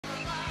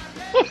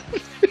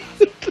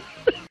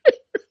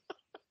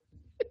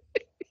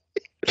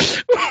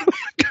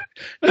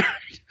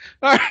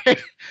All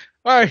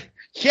right.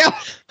 Yellow.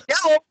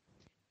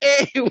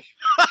 Hey,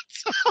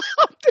 what's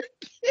up,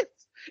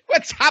 kids?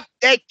 What's up,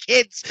 there,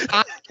 kids?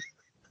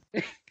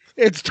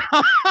 It's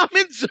Tom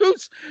and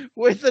Zeus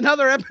with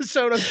another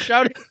episode of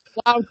Shouting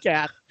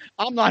Loudcat.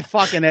 I'm not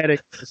fucking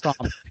editing this, Tom.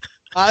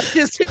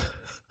 This is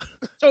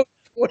episode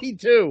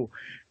 42.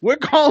 We're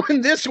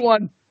calling this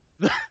one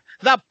the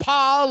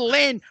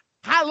Lynde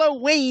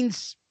Halloween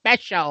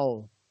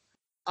Special.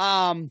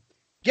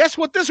 Guess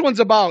what this one's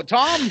about,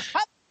 Tom? How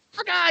the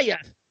fuck are you?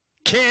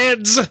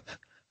 Kids.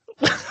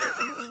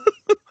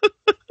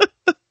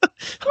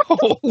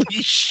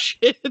 Holy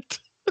shit.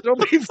 So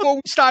before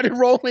we started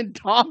rolling,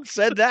 Tom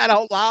said that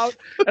out loud,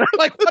 and I'm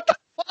like, "What the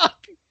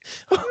fuck?"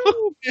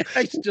 Oh, man,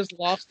 I just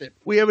lost it.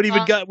 We haven't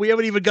even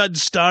gotten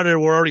started.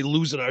 We're already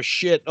losing our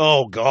shit.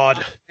 Oh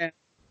God.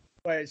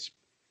 Anyways,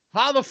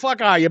 how the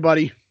fuck are you,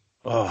 buddy?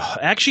 Oh,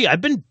 actually,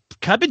 I've been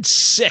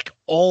sick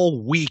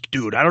all week,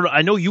 dude.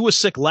 I know you were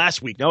sick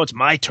last week. Now it's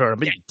my turn. I've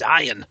been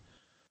dying.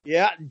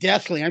 Yeah,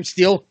 definitely. I'm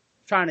still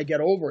trying to get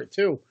over it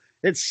too.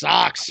 It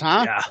sucks,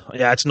 huh?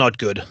 Yeah, it's not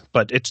good.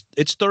 But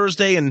it's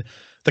Thursday, and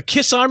the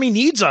KISS Army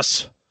needs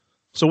us,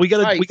 so we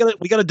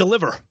gotta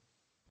deliver.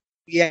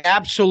 Yeah,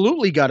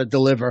 absolutely got to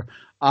deliver.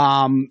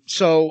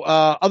 So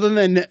other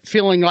than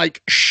feeling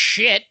like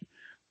shit,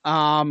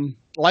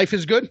 life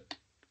is good.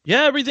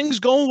 Yeah, everything's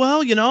going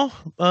well. You know,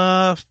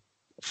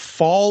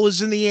 fall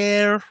is in the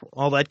air,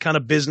 all that kind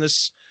of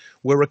business.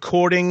 We're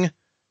recording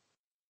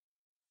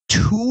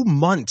 2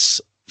 months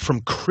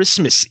from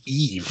Christmas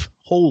Eve.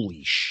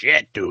 Holy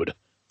shit, dude!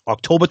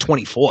 October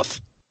 24th.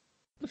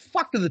 Where the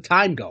fuck did the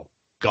time go?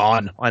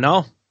 Gone. I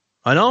know.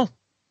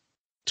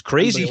 It's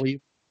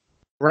crazy.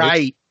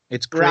 Right.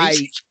 It's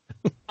crazy.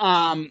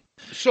 Right.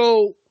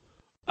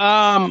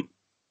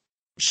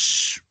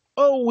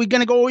 We're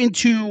gonna go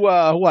into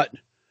what?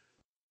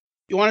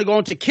 You want to go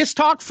into KISS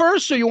talk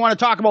first, or you want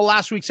to talk about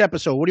last week's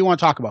episode? What do you want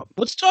to talk about?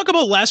 Let's talk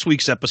about last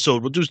week's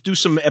episode. We'll just do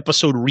some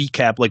episode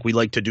recap like we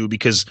like to do,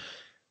 because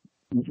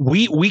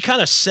we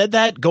kind of said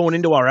that going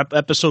into our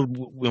episode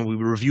when we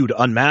reviewed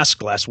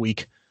Unmasked last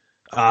week.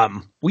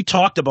 We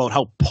talked about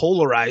how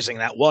polarizing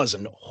that was,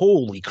 and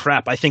holy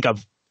crap, I think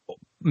I've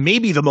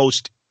maybe the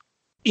most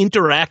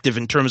interactive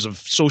in terms of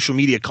social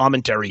media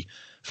commentary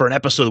for an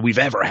episode we've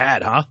ever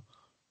had, huh?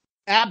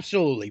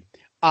 Absolutely.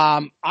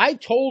 I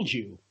told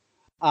you,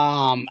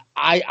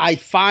 I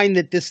find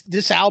that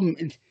this album,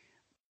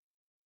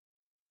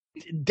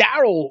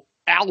 Daryl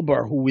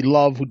Alber, who we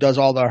love, who does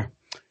all the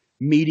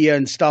media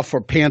and stuff for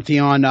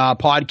Pantheon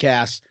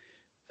podcasts,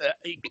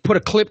 put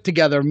a clip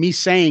together of me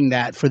saying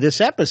that for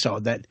this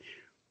episode, that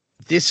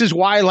this is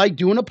why I like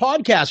doing a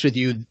podcast with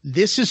you.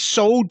 This is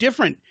so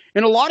different.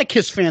 And a lot of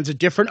KISS fans are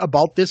different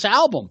about this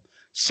album.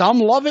 Some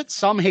love it,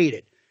 some hate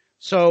it.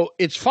 So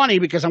it's funny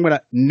because I'm going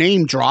to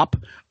name drop.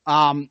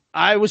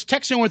 I was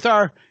texting with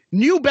our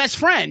new best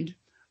friend,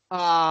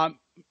 our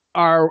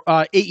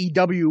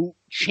AEW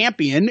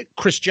champion,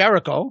 Chris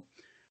Jericho.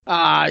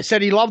 I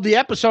said he loved the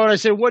episode. I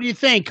said, what do you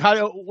think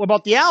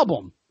about the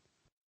album?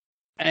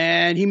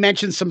 And he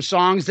mentioned some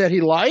songs that he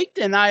liked.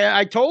 And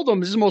I told him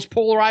this is the most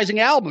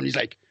polarizing album. He's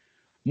like,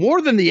 more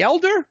than The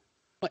Elder?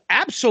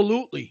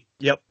 Absolutely.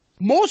 Yep.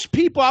 Most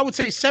people, I would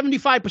say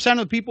 75% of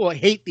the people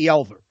hate The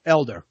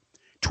Elder.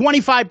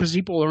 25% of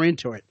people are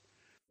into it.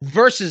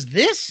 Versus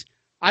this,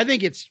 I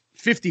think it's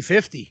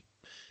 50-50.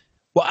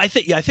 Well, I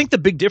think the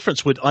big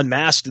difference with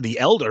Unmasked, The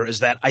Elder, is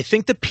that I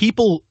think the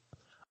people,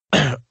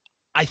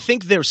 I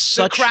think there's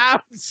such... The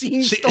crowd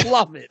seems to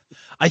love it.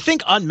 I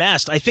think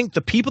Unmasked, I think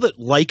the people that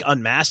like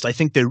Unmasked, I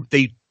think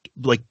they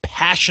like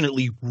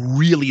passionately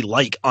really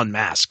like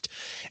Unmasked.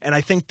 And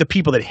I think the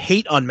people that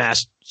hate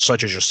Unmasked,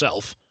 such as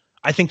yourself,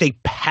 I think they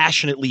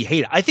passionately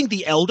hate it. I think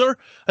The Elder,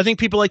 I think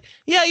people are like,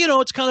 yeah, you know,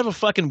 it's kind of a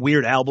fucking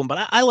weird album,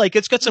 but I like it.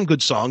 It's got some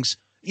good songs.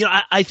 You know,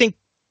 I think,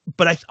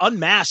 but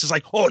Unmasked is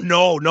like, oh,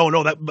 no,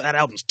 that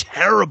album's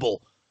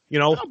terrible, you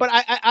know? No, but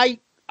I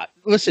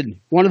listen,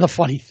 one of the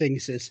funny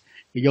things is,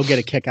 you'll get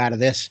a kick out of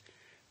this.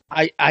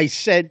 I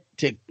said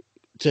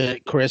to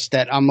Chris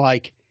that I'm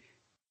like,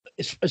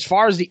 as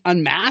far as the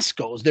Unmasked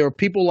goes, there are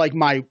people like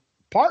my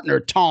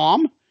partner,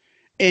 Tom,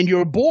 and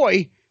your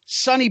boy,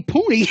 Sonny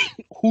Pooney,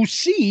 who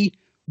see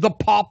the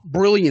pop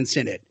brilliance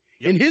in it.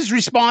 Yep. And his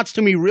response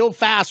to me real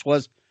fast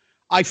was,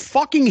 I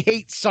fucking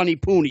hate Sonny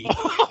Pooney.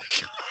 Oh,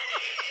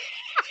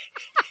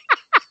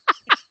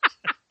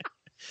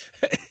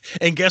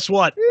 and guess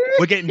what?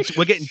 We're getting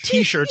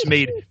T-shirts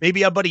made.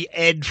 Maybe our buddy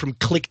Ed from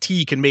Click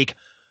T can make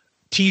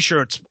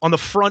T-shirts. On the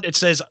front it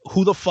says,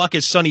 "Who the fuck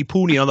is Sonny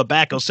Pooney?" On the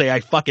back it'll say, "I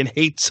fucking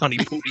hate Sonny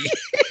Pooney."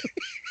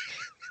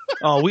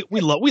 Oh,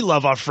 we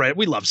love our friend.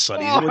 We love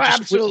Sonny. Oh,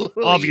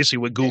 absolutely. Obviously,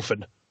 we're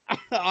goofing.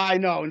 I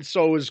know, and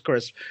so is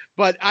Chris.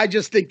 But I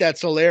just think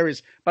that's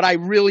hilarious. But I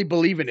really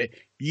believe in it.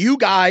 You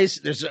guys,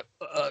 there's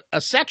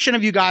a section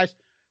of you guys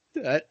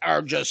that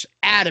are just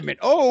adamant.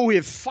 Oh,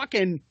 if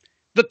fucking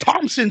the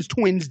Thompsons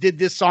twins did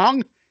this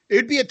song,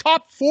 it'd be a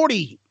top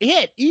 40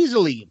 hit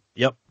easily.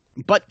 Yep.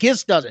 But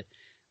KISS does it.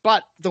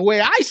 But the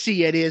way I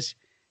see it is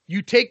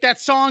you take that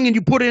song and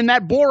you put it in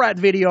that Borat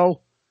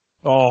video.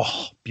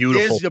 Oh,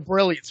 beautiful. There's the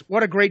brilliance.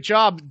 What a great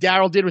job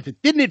Daryl did with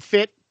it. Didn't it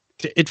fit?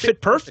 It fit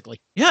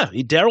perfectly. Yeah,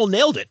 Daryl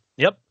nailed it.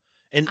 Yep.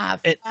 And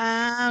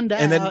found out.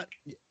 And then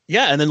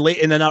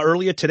and then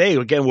earlier today,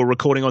 again, we're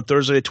recording on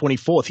Thursday the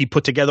 24th. He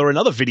put together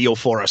another video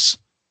for us.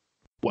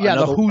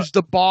 The Who's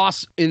the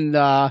Boss in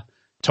the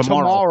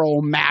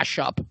Tomorrow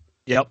mashup.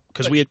 Yep,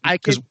 because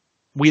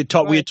we had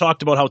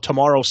talked about how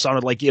Tomorrow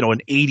sounded like an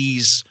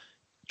 80s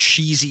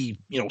cheesy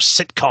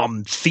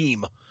sitcom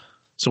theme.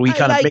 So we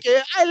kind of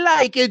I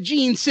like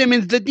Gene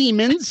Simmons, the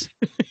Demons.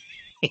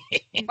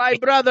 My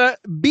brother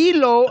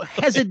Bilo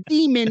has a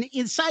demon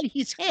inside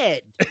his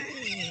head.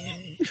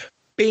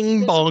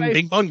 Bing bong,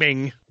 bing bong,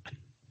 bing.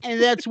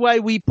 And that's why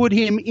we put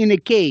him in a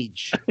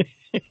cage.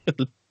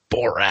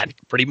 Borat,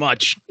 pretty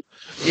much.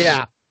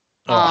 Yeah.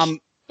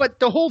 But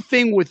the whole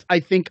thing with,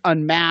 I think,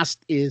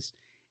 Unmasked is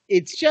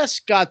it's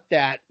just got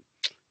that,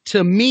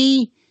 to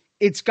me,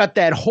 it's got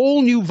that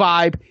whole new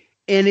vibe.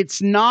 And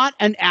it's not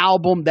an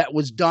album that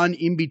was done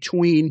in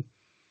between,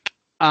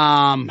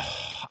 I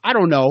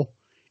don't know,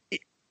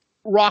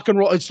 rock and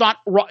roll. It's not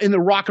in the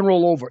rock and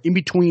roll over, in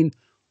between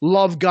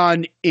Love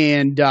Gun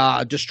and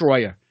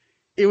Destroyer.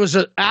 It was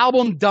an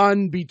album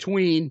done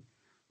between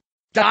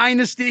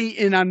Dynasty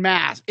and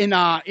Unmasked, in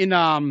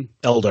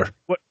Elder.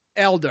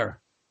 Elder.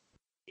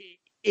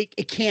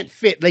 It can't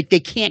fit. Like, they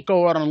can't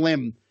go out on a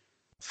limb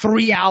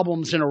 3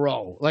 albums in a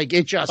row. Like,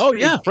 it just. Oh,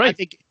 yeah, right.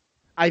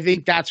 I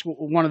think that's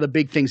one of the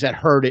big things that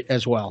hurt it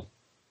as well.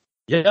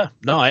 Yeah,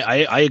 no,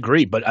 I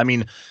agree. But I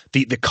mean,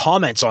 the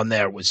comments on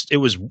there was,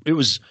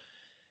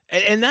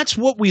 and that's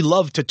what we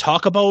love to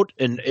talk about,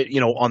 and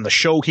on the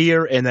show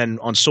here, and then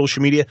on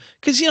social media,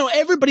 because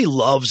everybody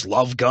loves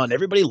Love Gun,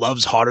 everybody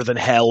loves Harder Than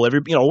Hell,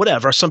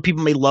 whatever. Some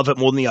people may love it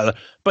more than the other,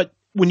 but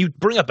when you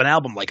bring up an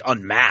album like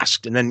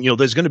Unmasked, and then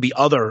there's going to be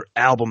other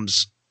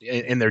albums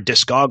in their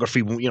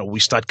discography, we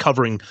start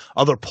covering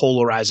other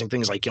polarizing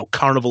things like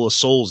Carnival of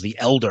Souls, The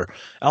Elder,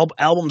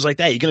 albums like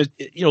that. You're gonna,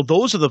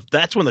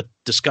 that's when the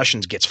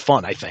discussions gets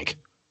fun, I think.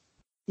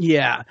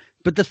 Yeah,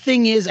 but the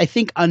thing is, I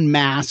think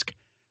Unmasked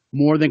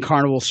more than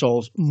Carnival of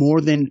Souls, more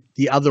than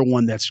the other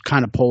one that's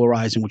kind of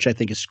polarizing, which I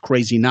think is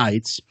Crazy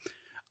Nights.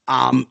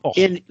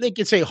 And they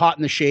can say Hot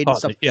in the Shade and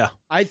stuff. Yeah,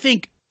 I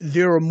think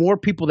there are more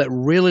people that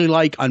really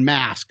like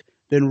Unmasked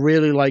than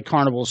really like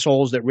Carnival of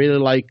Souls, that really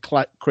like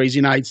Crazy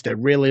Nights, that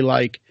really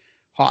like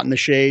Hot in the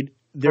Shade.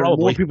 There are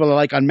more people that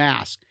like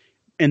Unmasked,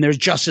 and there's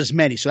just as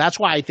many. So that's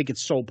why I think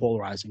it's so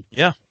polarizing.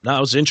 Yeah, no, it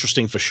was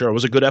interesting for sure. It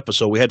was a good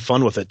episode. We had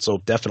fun with it, so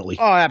definitely.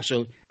 Oh,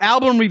 absolutely.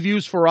 Album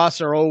reviews for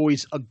us are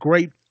always a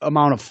great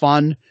amount of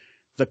fun.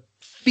 The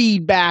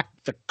feedback,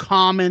 the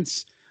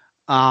comments,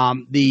 all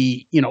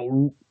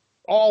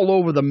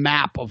over the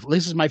map of,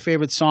 this is my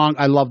favorite song.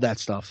 I love that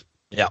stuff.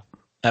 Yeah.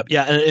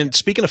 And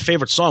speaking of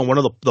favorite song, one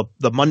of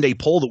the Monday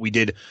poll that we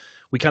did,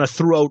 we kind of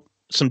threw out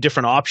some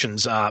different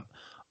options. A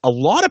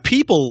lot of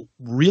people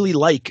really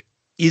like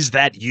 "Is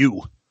That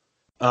You,"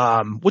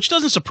 which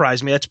doesn't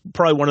surprise me. That's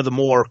probably one of the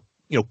more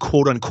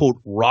quote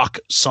unquote rock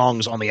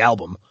songs on the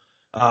album.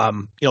 A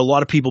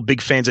lot of people big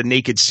fans of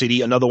 "Naked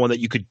City," another one that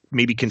you could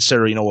maybe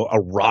consider a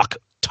rock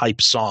type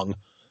song.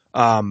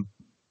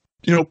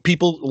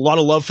 People, a lot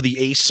of love for the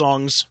Ace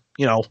songs.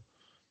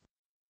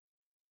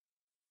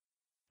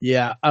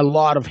 Yeah, a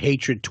lot of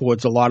hatred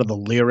towards a lot of the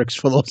lyrics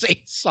for those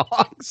 8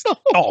 songs.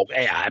 Oh,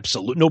 yeah,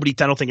 absolutely.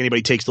 I don't think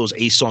anybody takes those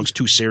Ace songs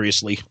too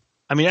seriously.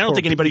 I mean, I don't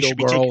think anybody should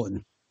be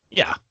taking.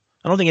 Yeah,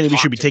 I don't think anybody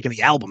should be taking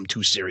the album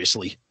too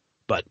seriously.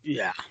 But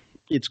yeah,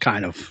 it's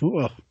kind of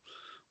well.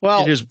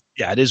 It is.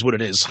 Yeah, it is what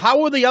it is.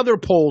 How are the other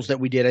polls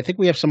that we did? I think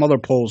we have some other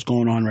polls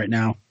going on right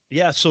now.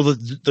 Yeah, so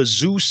the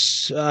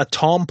Zeus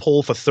Tom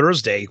poll for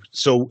Thursday.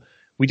 So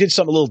we did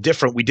something a little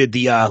different. We did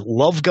the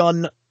Love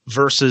Gun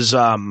versus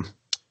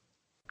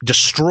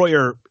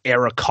Destroyer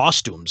era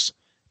costumes,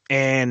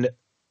 and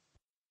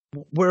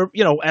we're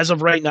as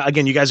of right now,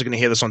 again, you guys are going to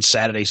hear this on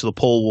Saturday, so the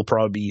poll will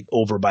probably be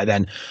over by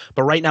then,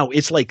 but right now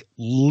it's like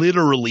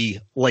literally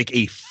like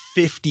a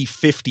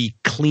 50-50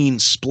 clean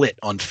split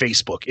on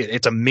Facebook.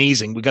 It's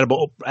amazing. We got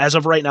about, as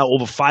of right now,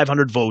 over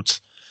 500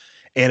 votes,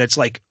 and it's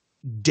like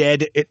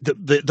dead.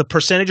 The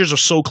percentages are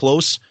so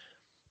close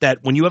that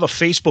when you have a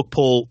Facebook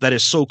poll that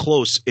is so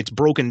close, it's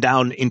broken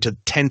down into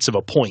tenths of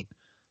a point.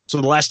 So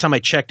the last time I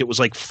checked, it was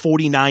like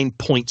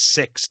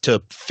 49.6 to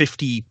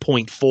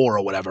 50.4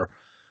 or whatever.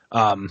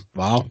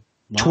 Wow.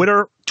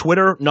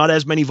 Twitter, not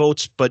as many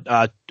votes, but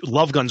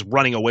Love Gun's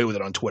running away with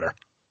it on Twitter.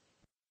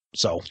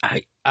 So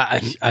I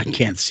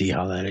can't see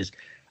how that is.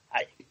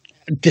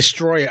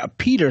 Destroyer,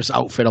 Peter's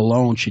outfit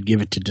alone should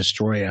give it to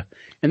Destroyer,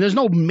 and there's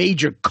no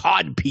major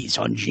cod piece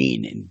on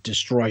Gene in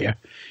Destroyer.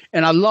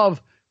 And I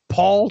love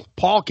Paul.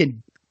 Paul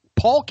can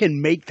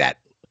make that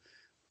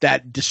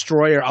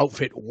Destroyer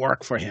outfit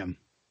work for him.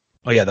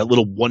 Oh yeah, that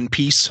little one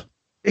piece.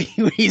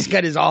 He's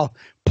got his all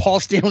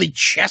Paul Stanley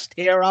chest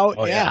hair out.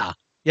 Oh, yeah.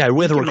 Yeah, I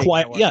wear the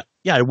required. Yeah,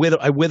 I wear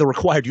the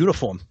required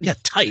uniform. Yeah,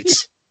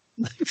 tights.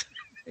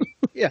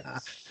 Yeah.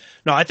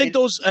 No, I think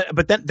those.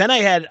 But then I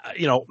had,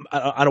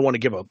 I don't want to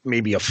give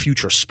maybe a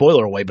future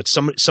spoiler away, but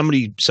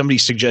somebody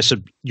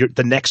suggested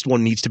the next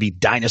one needs to be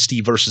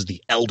Dynasty versus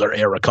the Elder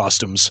era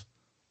costumes.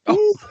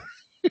 Oh.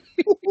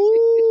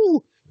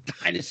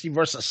 Dynasty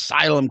versus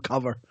Asylum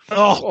cover.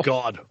 Oh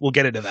God, we'll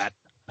get into that.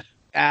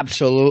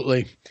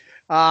 Absolutely.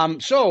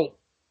 So,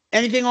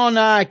 anything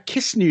on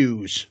Kiss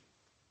news?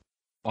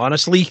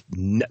 Honestly,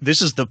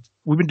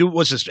 we've been doing,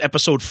 what's this,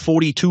 episode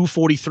 42,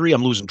 43?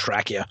 I'm losing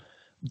track here.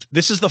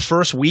 This is the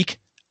first week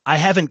I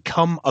haven't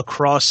come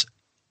across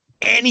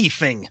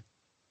anything.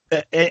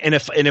 And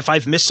if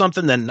I've missed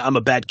something, then I'm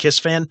a bad Kiss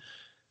fan.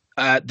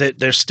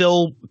 They're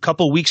still a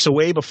couple weeks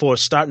away before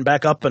starting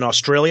back up in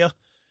Australia.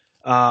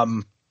 I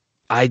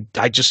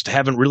just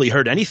haven't really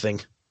heard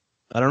anything.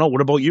 I don't know.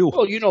 What about you?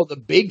 Well, the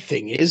big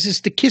thing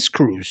is the Kiss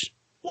Cruise.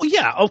 Well,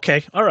 yeah.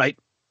 Okay. All right.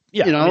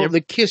 Yeah.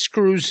 The Kiss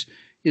Cruise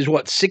is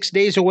 6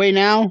 days away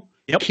now.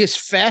 Yep. Kiss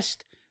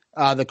Fest,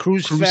 the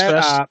Cruise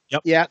Fest.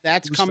 Yep. Yeah,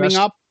 that's Cruise coming Fest.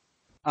 up.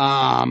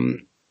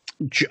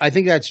 I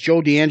think that's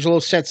Joe D'Angelo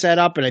sets that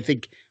up, and I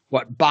think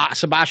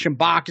Sebastian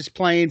Bach is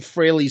playing.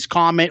 Fraley's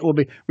Comet will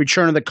be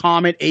Return of the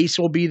Comet. Ace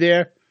will be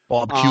there.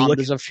 Bob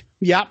Kulick.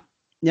 Yep.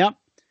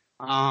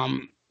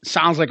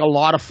 Sounds like a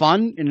lot of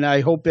fun, and I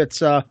hope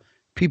it's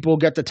people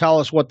get to tell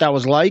us what that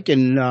was like.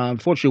 And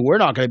unfortunately, we're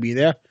not going to be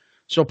there,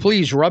 so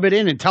please rub it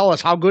in and tell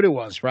us how good it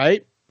was.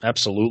 Right?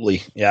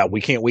 Absolutely. Yeah,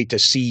 we can't wait to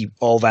see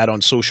all that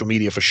on social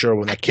media for sure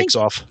when that kicks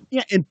off.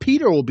 Yeah, and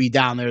Peter will be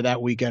down there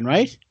that weekend,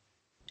 right?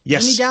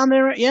 Yes. Isn't he down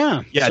there?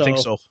 Yeah. Yeah, I think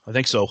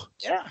so.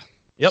 Yeah.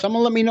 Yep.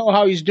 Someone let me know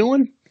how he's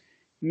doing.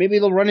 Maybe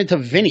they'll run into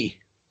Vinny.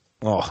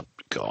 Oh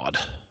God.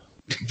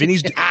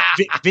 Vinny's doing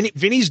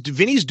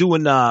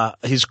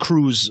his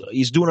cruise.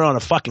 He's doing it on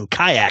a fucking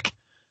kayak.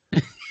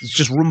 It's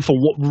just room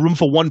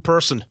for one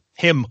person.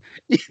 Him.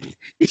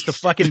 It's the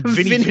fucking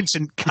Vinny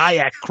Vincent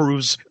kayak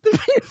cruise.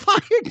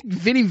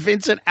 Vinny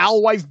Vincent,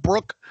 Alwife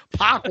Brook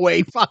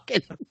Parkway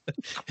fucking.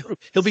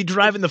 He'll be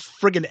driving the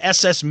friggin'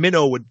 SS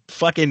Minnow with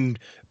fucking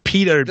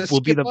Peter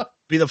will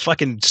be the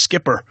fucking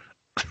skipper.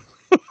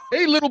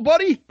 Hey, little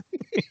buddy.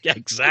 Yeah,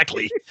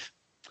 exactly.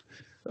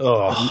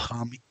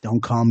 Oh,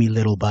 don't call me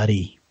little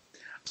buddy.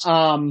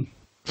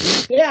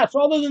 Yeah. So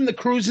other than the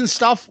cruise and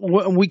stuff,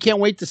 we can't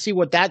wait to see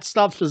what that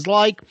stuff is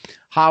like,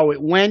 how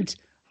it went,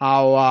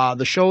 how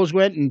the shows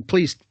went, and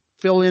please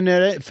fill it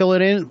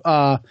in,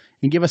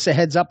 and give us a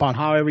heads up on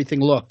how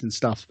everything looked and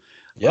stuff.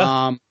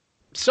 Yeah.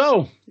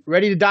 So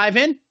ready to dive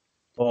in?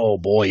 Oh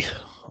boy.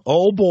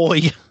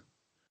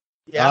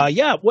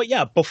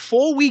 Yeah.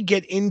 Before we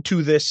get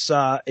into this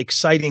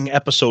exciting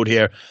episode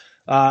here,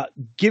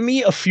 give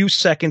me a few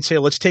seconds here.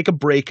 Let's take a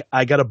break.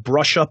 I got to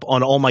brush up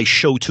on all my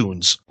show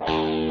tunes.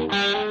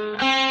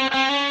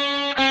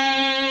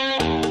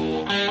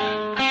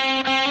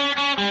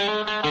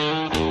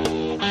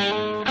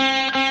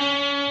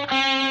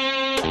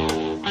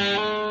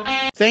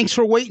 Thanks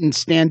for waiting,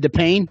 Stan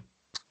DePayne.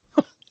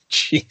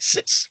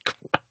 Jesus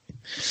Christ.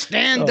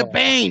 Stan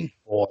DePayne.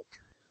 Boy.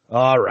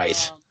 All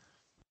right.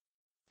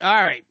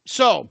 All right.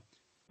 So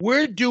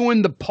we're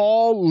doing the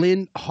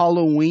Lynde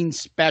Halloween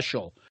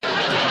Special.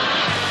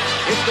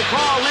 It's the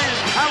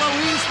Lynde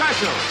Halloween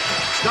Special,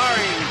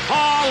 starring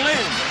Paul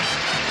Lynde,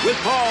 with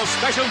Paul's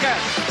special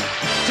guests,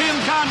 Tim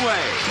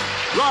Conway,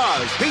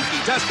 Roz Pinky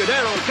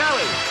Tuscadero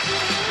Kelly,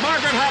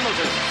 Margaret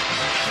Hamilton,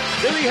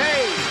 Billy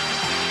Hayes,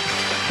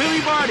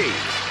 Billy Barty,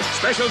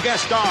 special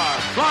guest star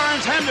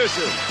Florence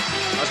Henderson,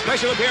 a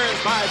special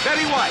appearance by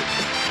Betty White,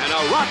 and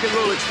a rock and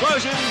roll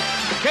explosion,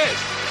 Kiss.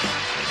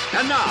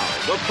 And now,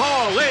 the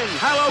Paul Lynde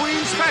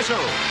Halloween Special.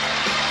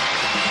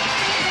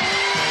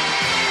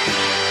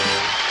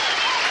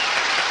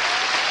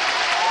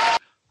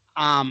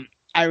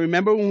 I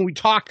remember when we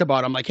talked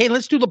about it, I'm like, hey,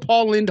 let's do the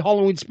Paul Lynde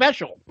Halloween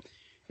Special.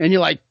 And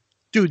you're like,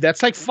 dude,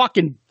 that's like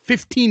fucking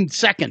 15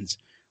 seconds.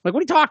 I'm like,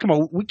 what are you talking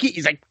about?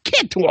 He's like,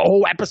 can't do a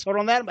whole episode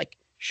on that. I'm like,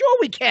 sure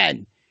we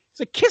can. He's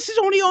like, Kiss is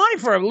only on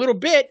it for a little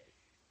bit.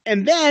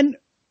 And then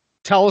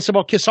tell us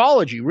about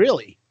Kissology,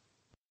 really.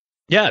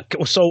 Yeah,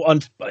 so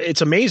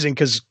it's amazing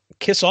because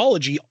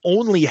Kissology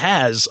only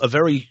has a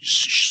very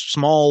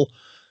small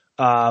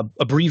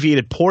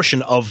abbreviated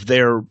portion of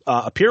their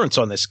appearance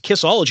on this.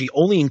 Kissology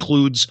only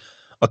includes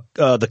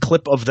the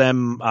clip of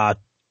them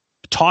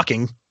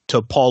talking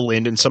to Paul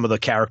Lynde and some of the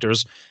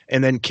characters,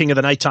 and then King of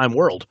the Nighttime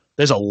World.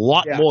 There's a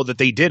lot more that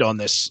they did on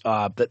this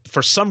that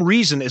for some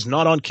reason is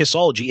not on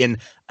Kissology, and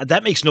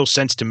that makes no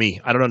sense to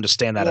me. I don't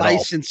understand that at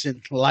all.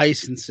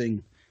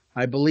 Licensing.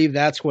 I believe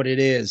that's what it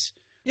is.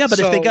 Yeah,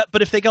 but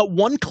if they got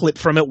one clip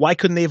from it, why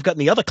couldn't they have gotten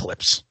the other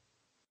clips?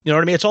 You know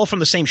what I mean? It's all from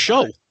the same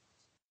show.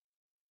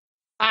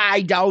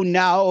 I don't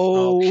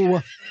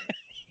know.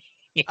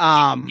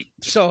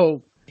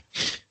 So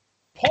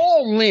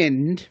Paul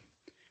Lynde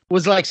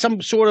was like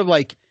some sort of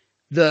like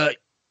the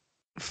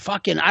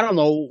fucking, I don't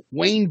know,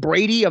 Wayne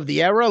Brady of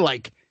the era,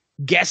 like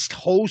guest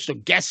host or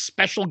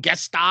special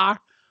guest star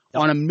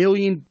on a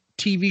million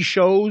TV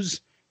shows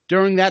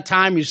during that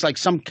time. He was like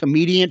some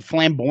comedian,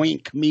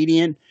 flamboyant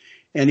comedian.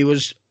 And he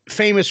was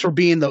famous for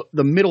being the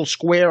middle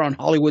square on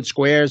Hollywood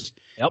Squares.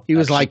 Yep, he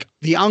was like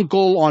the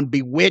uncle on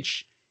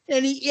Bewitched,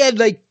 and he had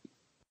like,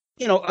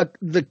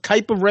 the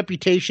type of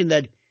reputation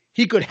that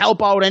he could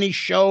help out any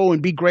show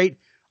and be great.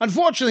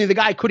 Unfortunately, the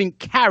guy couldn't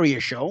carry a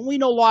show. We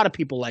know a lot of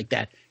people like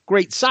that.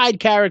 Great side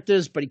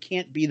characters, but he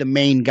can't be the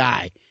main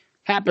guy.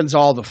 Happens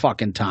all the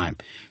fucking time.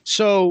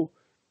 So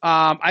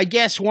I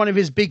guess one of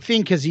his big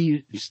thing, because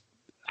he's,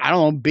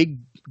 big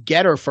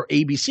getter for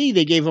ABC,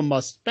 they gave him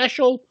a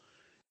special.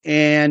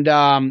 And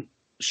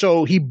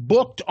so he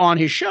booked on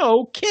his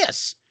show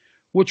KISS,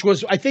 which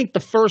was, I think, the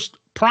first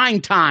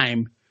prime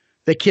time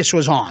that KISS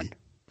was on.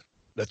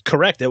 That's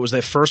correct. That was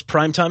their first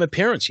primetime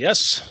appearance,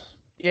 yes.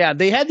 Yeah,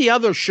 they had the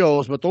other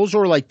shows, but those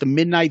were like the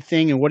midnight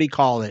thing, and what do you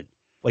call it?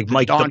 Like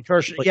Mike Don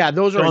Kirshner. Like yeah,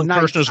 those are Don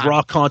Kirshner's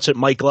rock concert,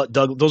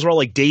 Doug. Those are all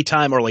like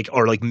daytime or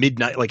like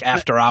midnight, like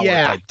after hour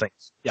type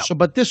things. Yeah. So,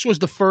 but this was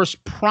the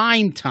first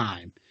prime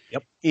time.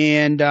 Yep.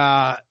 And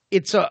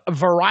it's a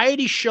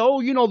variety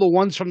show. The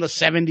ones from the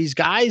 70s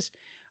guys.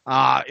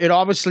 It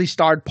obviously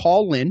starred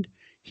Paul Lynde.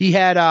 He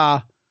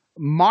had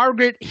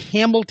Margaret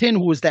Hamilton,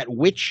 who was that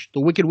witch, the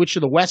Wicked Witch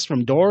of the West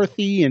from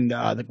Dorothy and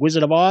the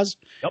Wizard of Oz.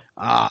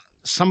 Yep.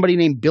 Somebody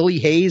named Billy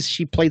Hayes.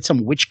 She played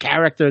some witch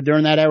character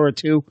during that era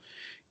too.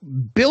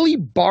 Billy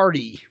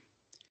Barty,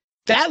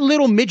 that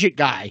little midget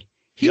guy,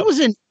 he was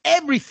in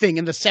everything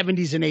in the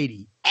 70s and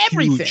 80s.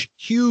 Everything.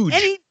 Huge.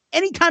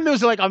 Anytime there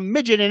was like a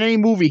midget in any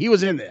movie, he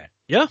was in there.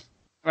 Yeah.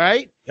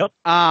 Right? Yep.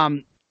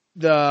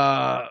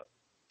 The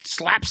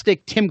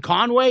slapstick Tim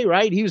Conway,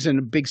 right? He was in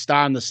a big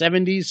star in the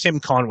 70s. Tim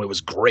Conway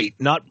was great.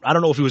 I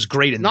don't know if he was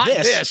great in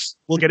this.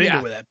 We'll get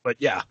into that, but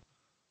yeah.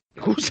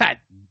 Who's that?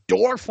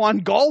 Dorf on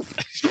Golf?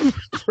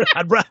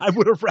 I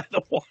would have rather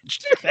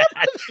watched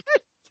that.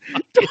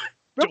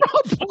 Remember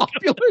how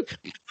popular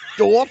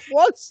Dorf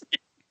was?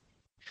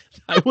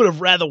 I would have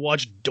rather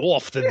watched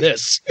Dorf than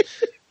this.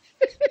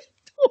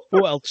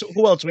 Who else?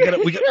 We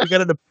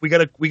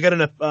got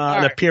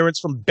an appearance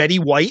from Betty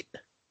White.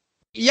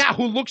 Yeah,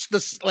 who looks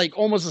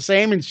almost the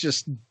same. It's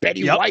just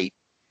Betty White.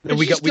 And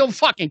she's still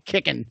fucking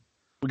kicking.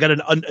 We got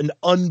an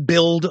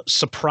unbilled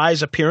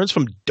surprise appearance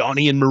from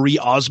Donnie and Marie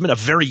Osmond, a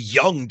very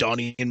young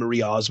Donnie and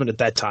Marie Osmond at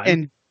that time.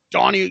 And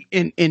Donnie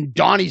in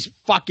Donnie's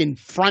fucking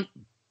front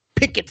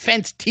picket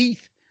fence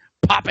teeth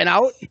popping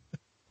out.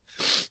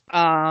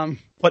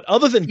 But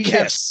other than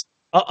KISS,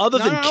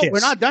 KISS, we're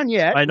not done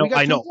yet. I know.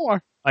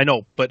 More. I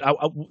know. But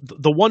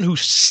the one who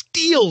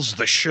steals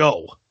the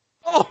show,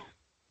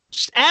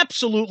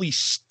 absolutely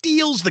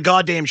steals the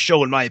goddamn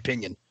show, in my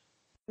opinion,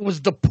 was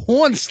the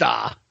porn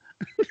star.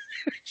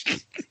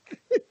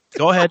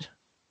 Go ahead.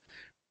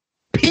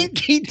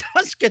 Pinky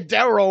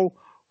Tuscadero,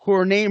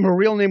 her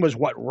real name was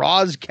what?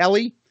 Roz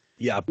Kelly?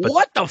 Yeah. But,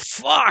 what the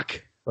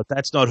fuck? But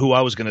that's not who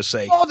I was going to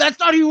say. Oh, that's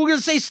not who you were going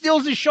to say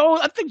steals the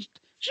show? I think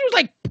she was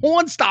like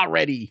porn star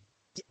ready.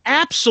 The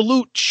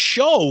absolute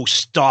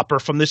showstopper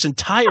from this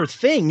entire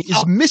thing is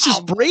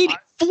Mrs. Brady,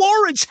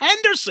 Florence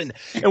Henderson.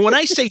 And when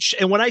I say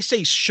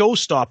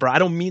showstopper, I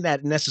don't mean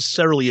that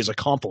necessarily as a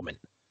compliment.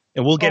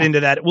 And we'll get into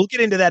that. We'll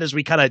get into that as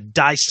we kind of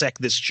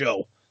dissect this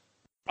show.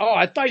 Oh,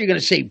 I thought you were going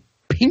to say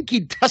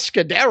Pinky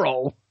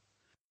Tuscadero.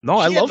 No,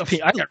 I love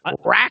Pinky.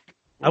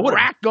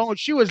 Rack going.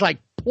 She was like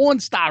porn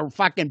star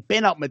fucking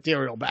pin-up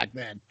material back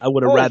then. I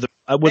would have rather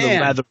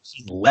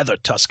seen Leather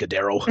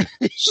Tuscadero.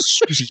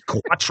 Susie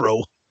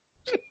Quattro.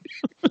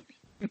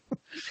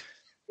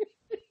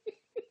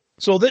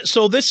 So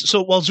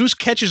while Zeus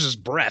catches his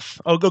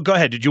breath. Oh, go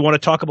ahead. Did you want to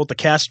talk about the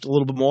cast a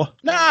little bit more?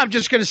 No, I'm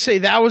just going to say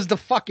that was the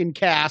fucking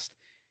cast.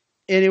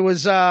 And it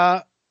was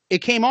it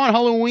came on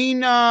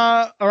Halloween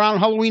around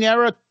Halloween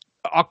era,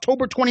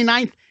 October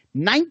 29th,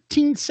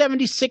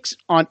 1976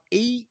 on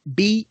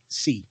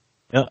ABC.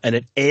 Yeah, and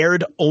it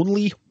aired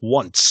only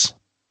once.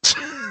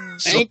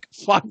 Thank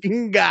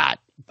fucking God.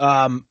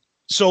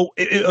 So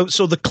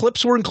the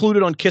clips were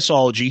included on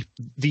Kissology.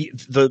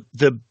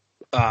 The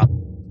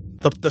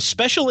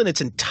special in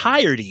its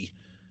entirety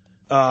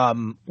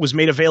was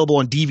made available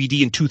on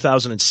DVD in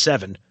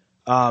 2007.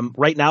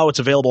 Right now it's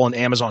available on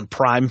Amazon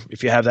Prime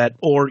if you have that,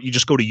 or you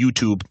just go to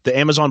YouTube. The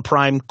Amazon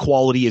Prime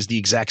quality is the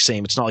exact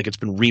same. It's not like it's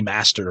been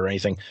remastered or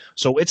anything.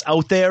 So it's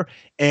out there,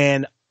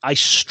 and I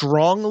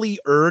strongly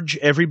urge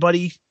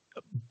everybody,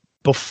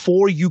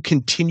 before you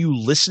continue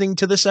listening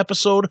to this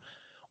episode,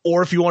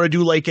 or if you want to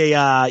do like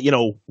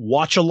a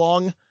watch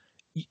along,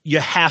 you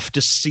have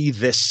to see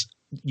this.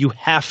 You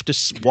have to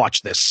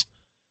watch this.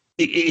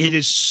 It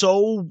is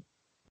so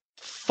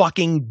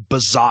fucking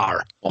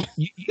bizarre.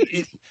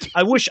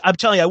 I wish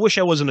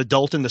I was an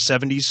adult in the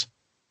 70s,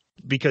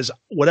 because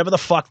whatever the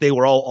fuck they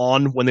were all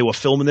on when they were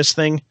filming this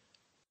thing,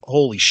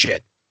 holy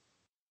shit.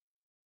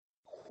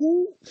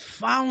 Who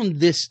found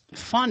this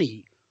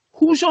funny?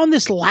 Who's on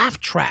this laugh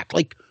track?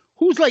 Like,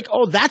 who's like,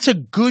 oh, that's a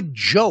good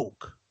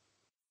joke?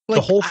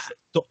 Like,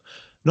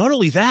 not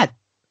only that,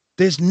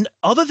 there's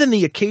other than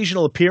the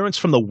occasional appearance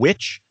from the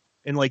witch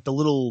in like the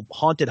little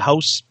haunted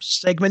house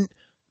segment,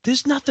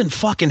 there's nothing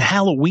fucking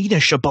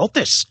Halloweenish about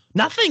this.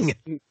 Nothing.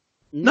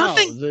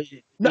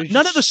 Nothing.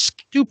 None of the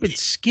stupid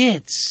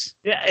skits.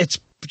 Yeah, it's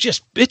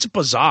it's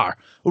bizarre.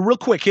 Well, real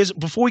quick,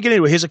 before we get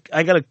into it,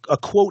 I got a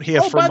quote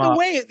here from. By the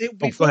way,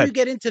 before you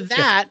get into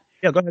that,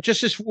 go ahead.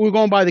 Just as we're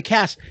going by the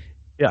cast,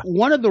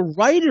 one of the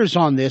writers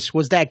on this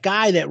was that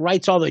guy that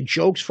writes all the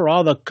jokes for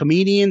all the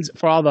comedians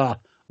for all the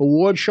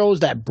award shows.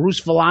 That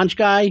Bruce Valanche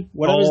guy,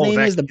 whatever his name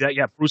is.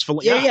 Bruce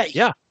Valanche.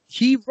 Yeah.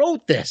 He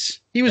wrote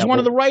this. He was one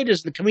of the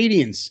writers, the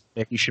comedians.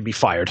 Yeah, he should be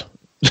fired.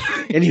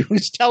 And he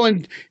was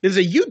there's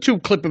a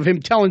YouTube clip of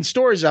him telling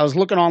stories. I was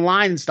looking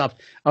online and stuff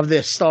of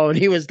this stuff, and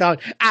he was telling,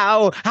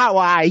 "Oh, how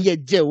are you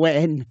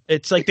doing?"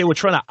 It's like they were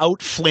trying to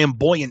out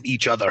flamboyant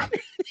each other.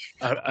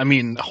 I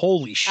mean,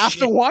 holy shit.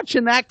 After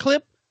watching that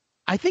clip,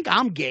 I think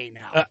I'm gay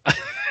now.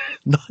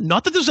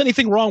 Not that there's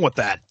anything wrong with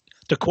that,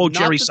 to quote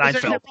Jerry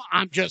Seinfeld.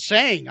 I'm just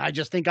saying. I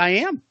just think I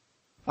am.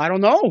 I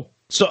don't know.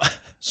 So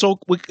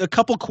a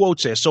couple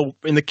quotes here. So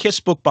in the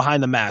Kiss book,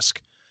 Behind the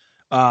Mask,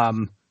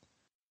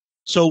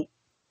 so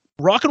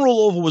Rock and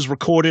Roll Over was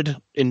recorded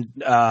in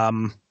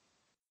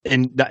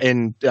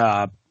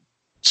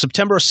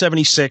September of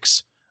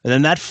 '76, and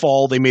then that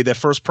fall they made their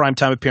first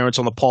primetime appearance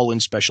on the Paul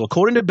Lynde Special.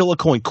 According to Bill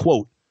Aucoin,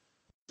 quote,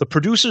 "The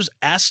producers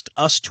asked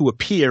us to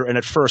appear, and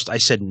at first I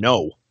said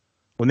no.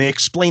 When they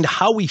explained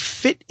how we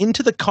fit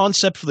into the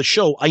concept for the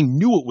show, I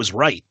knew it was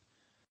right.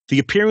 The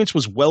appearance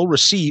was well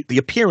received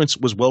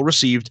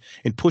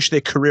and pushed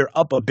their career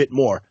up a bit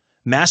more.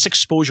 Mass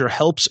exposure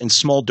helps in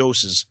small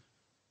doses."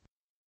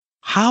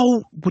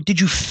 How did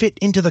you fit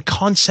into the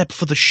concept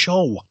for the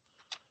show?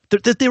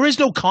 There is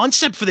no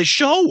concept for this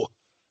show.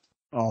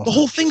 Oh. The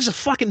whole thing's a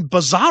fucking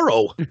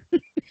bizarro.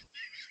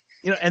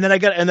 And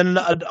then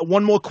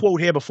one more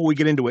quote here before we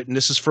get into it, and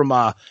this is from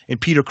in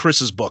Peter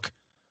Criss's book.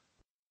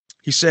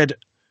 He said,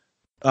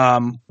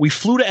 "We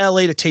flew to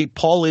LA to tape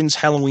Paul Lynde's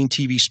Halloween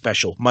TV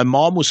special. My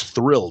mom was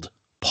thrilled.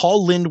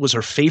 Paul Lynde was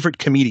her favorite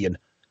comedian.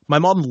 My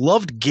mom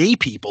loved gay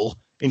people,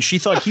 and she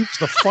thought he was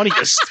the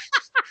funniest."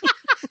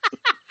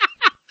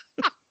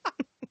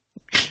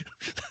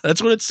 That's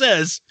what it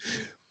says.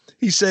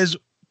 He says,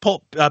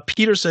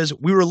 Peter says,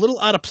 "We were a little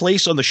out of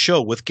place on the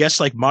show with guests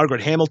like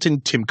Margaret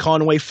Hamilton, Tim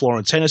Conway,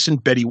 Florence Henderson,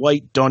 Betty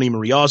White, Donnie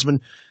Marie Osmond.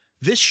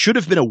 This should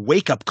have been a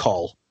wake-up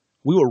call.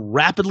 We were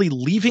rapidly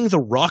leaving the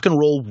rock and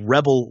roll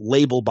rebel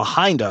label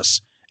behind us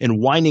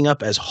and winding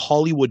up as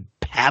Hollywood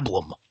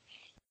pablum."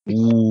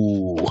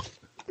 Ooh.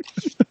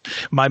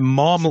 My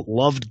mom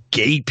loved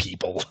gay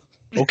people.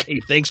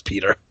 Okay, thanks,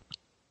 Peter.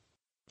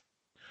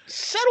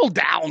 Settle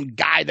down,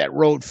 guy that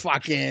wrote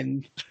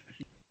friggin'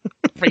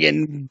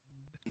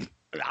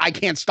 I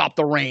Can't Stop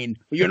the Rain.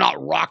 You're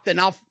not rocked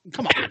enough.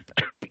 Come on.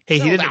 Hey,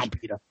 Settle down,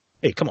 Peter.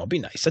 Hey, come on, be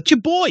nice. That's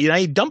your boy.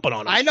 You dumping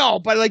on him. I know,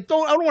 but I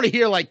don't want to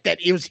hear like that.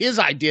 It was his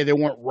idea. They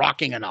weren't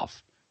rocking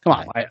enough. Come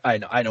on. I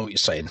know what you're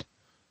saying.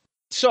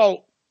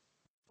 So,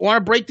 want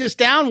to break this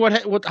down?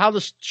 How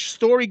the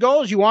story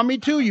goes? You want me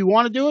to? You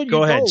want to do it?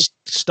 Go ahead.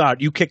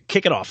 Start. You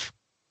kick it off.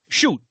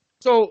 Shoot.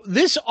 So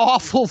this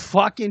awful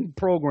fucking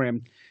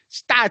program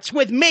starts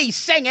with me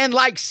singing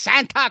like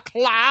Santa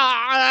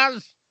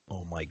Claus.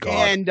 Oh, my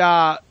God. And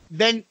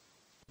then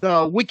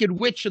the Wicked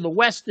Witch of the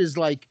West is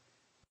like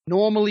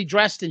normally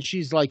dressed, and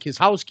she's like his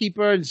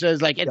housekeeper and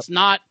says like, it's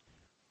not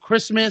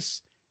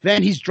Christmas.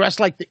 Then he's dressed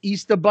like the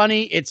Easter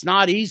Bunny. It's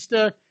not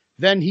Easter.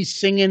 Then he's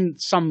singing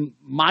some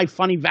My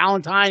Funny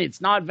Valentine. It's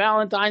not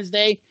Valentine's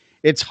Day.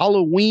 It's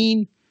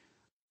Halloween.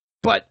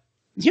 But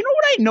you know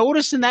what I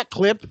noticed in that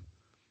clip?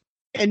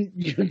 And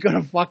you're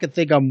going to fucking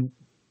think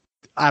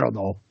I don't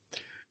know.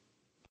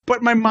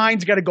 But my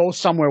mind's got to go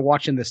somewhere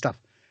watching this stuff.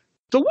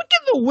 The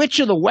Wicked Witch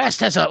of the West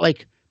has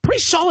pretty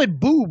solid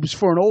boobs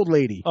for an old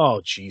lady.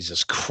 Oh,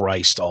 Jesus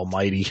Christ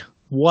almighty.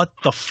 What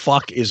the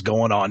fuck is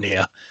going on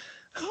here?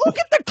 Look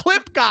at the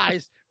clip,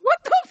 guys. What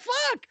the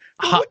fuck?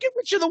 The Wicked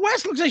Witch of the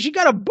West looks like she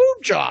got a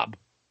boob job.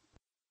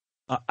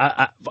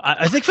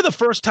 I think for the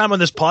first time on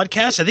this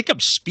podcast, I think I'm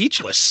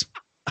speechless.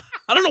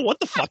 I don't know what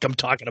the fuck I'm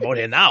talking about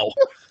here now.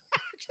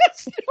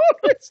 She's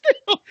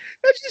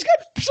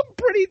got some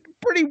pretty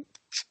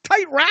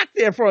tight rack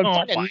there for a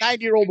fucking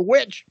 9-year-old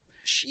witch.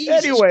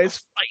 Jesus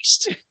Anyways,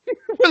 Christ.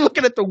 We're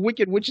looking at the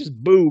Wicked Witch's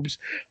boobs.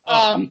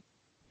 It's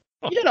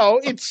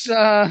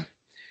going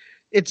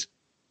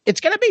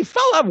to be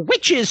full of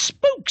witches,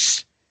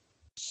 spooks,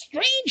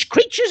 strange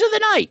creatures of the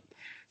night.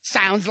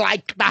 Sounds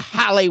like the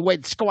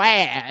Hollywood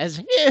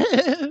squares.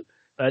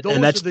 Those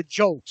are the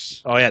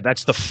jokes. Oh, yeah,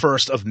 that's the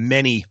first of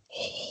many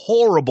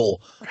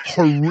horrible,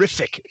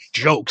 horrific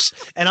jokes.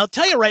 And I'll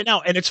tell you right now,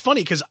 and it's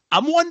funny because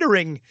I'm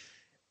wondering,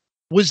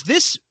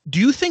 do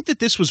you think that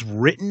this was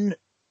written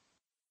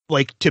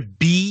like to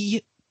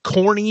be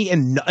corny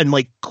and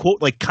like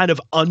quote like kind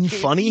of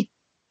unfunny?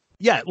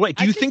 Yeah, like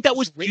do you think that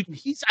was written?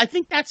 I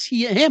think that's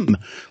him.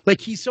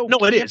 Like he's so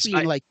it is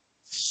like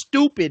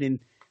stupid and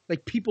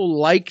like people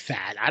like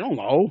that. I don't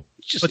know.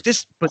 It's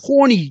just but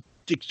corny,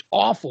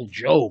 awful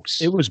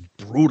jokes. It was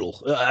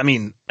brutal. I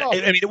mean,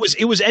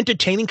 it was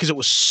entertaining because it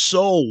was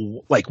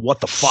so like what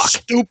the fuck,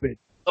 stupid.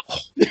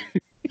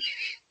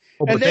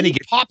 And then he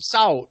pops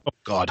out. Oh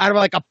God! Out of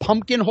like a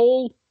pumpkin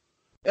hole.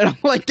 And I'm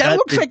like, that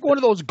looks did- like one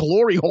of those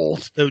glory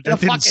holes. That in a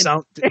didn't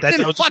sound. That,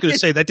 I was just going to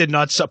say that did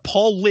not.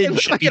 Paul it Lynde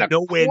looked should like be in a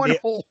nowhere near.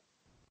 cornhole.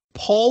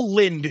 Paul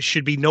Lynde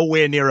should be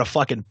nowhere near a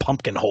fucking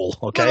pumpkin hole.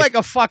 Okay, Looked like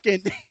a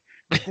fucking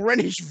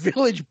Greenwich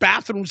Village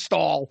bathroom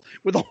stall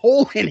with a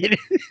hole in it.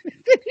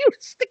 He was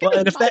sticking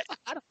Well, his mouth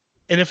out.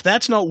 and if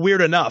that's not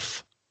weird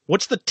enough,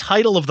 what's the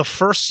title of the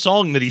first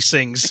song that he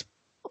sings?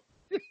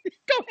 Go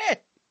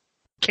ahead.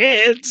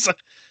 Kids.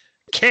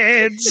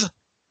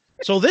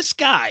 So this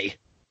guy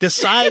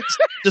decides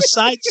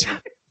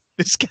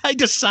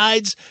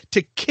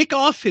to kick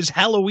off his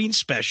Halloween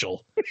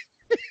special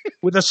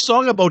with a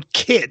song about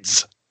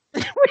kids.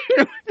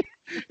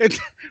 Wait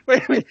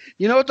a minute.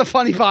 You know what the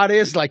funny part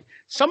is? Like,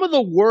 some of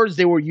the words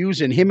they were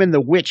using, him and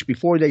the witch,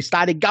 before they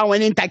started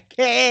going into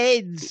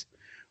kids,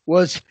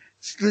 was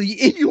the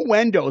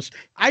innuendos.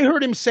 I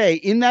heard him say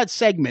in that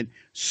segment,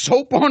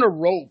 soap on a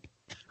rope.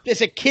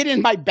 There's a kid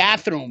in my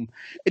bathroom.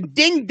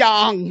 Ding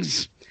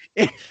dongs.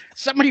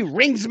 Somebody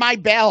rings my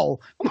bell.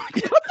 I'm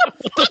like, what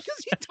the fuck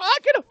is he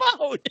talking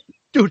about?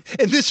 Dude,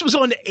 and this was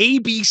on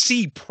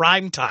ABC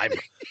primetime.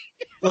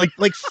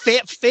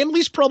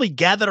 Families probably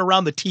gathered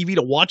around the TV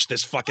to watch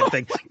this fucking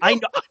thing.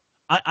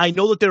 I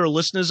know that there are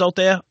listeners out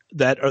there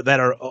that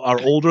are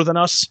older than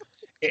us,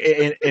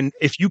 and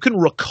if you can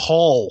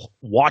recall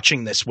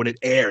watching this when it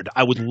aired,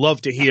 I would love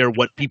to hear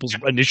what people's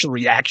initial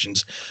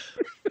reactions.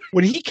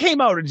 When he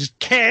came out and just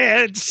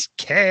kids,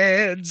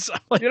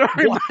 like, You know what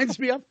it reminds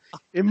me of?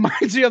 It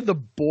reminds me of the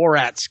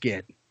Borat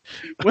skit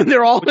when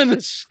they're all in a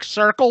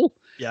circle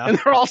and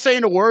they're all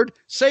saying a word.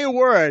 Say a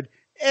word.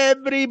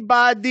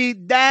 Everybody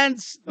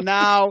dance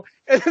now.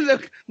 And then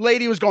the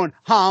lady was going,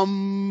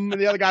 hum.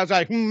 And the other guy was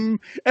like, hmm.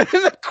 And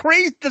then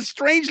the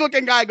strange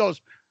looking guy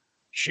goes,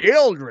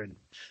 children.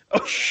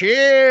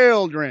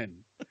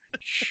 Children.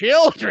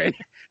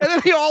 And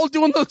then they all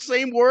doing the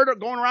same word or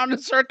going around in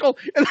a circle.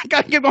 And the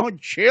guy kept going,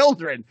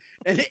 children.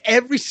 And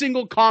every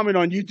single comment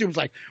on YouTube was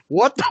like,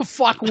 what the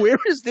fuck? Where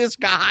is this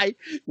guy?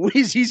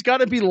 He's got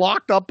to be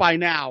locked up by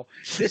now.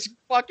 This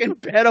fucking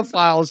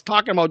pedophile is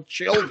talking about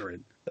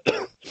children.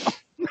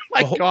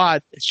 My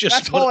God.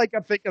 That's all I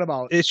kept thinking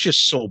about. It's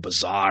just so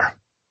bizarre.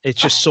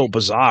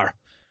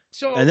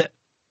 So And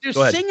they're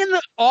go ahead. singing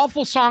the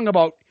awful song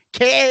about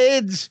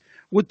kids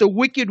with the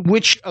Wicked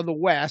Witch of the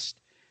West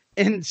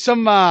and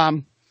some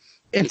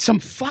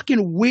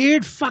fucking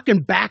weird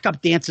fucking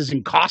backup dancers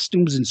in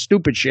costumes and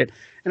stupid shit.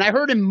 And I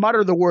heard him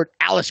mutter the word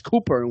Alice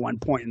Cooper at one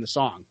point in the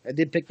song. I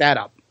did pick that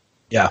up.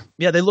 Yeah.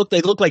 They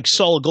look like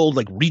solid gold,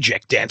 like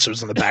reject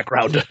dancers in the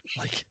background.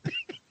 Like,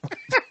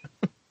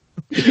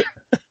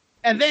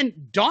 And then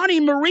Donnie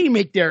Marie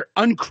make their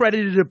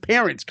uncredited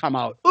appearance come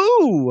out.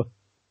 Ooh.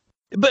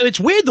 but it's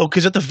weird though,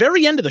 because at the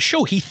very end of the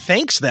show, he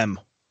thanks them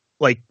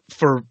like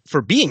for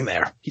being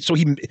there.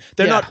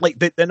 They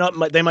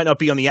might not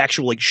be on the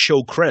actual like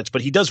show credits,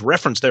 but he does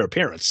reference their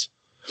appearance.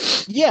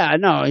 Yeah,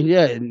 no,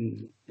 yeah.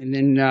 And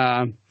then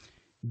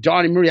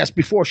Donnie Marie, that's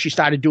before she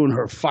started doing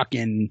her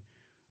fucking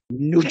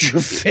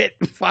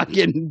NutriFit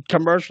fucking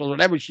commercials,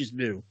 whatever she's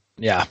do.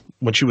 Yeah,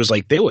 when she was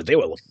like, they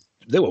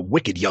were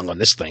wicked young on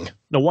this thing.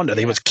 No wonder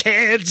they was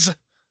kids.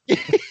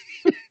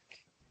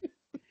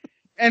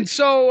 And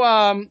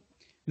so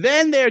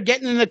then they're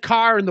getting in the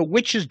car, and the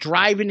witch is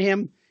driving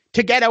him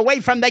to get away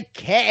from the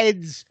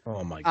kids.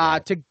 Oh my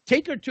God! To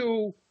take her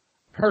to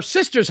her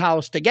sister's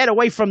house to get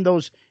away from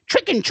those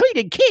trick and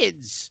treated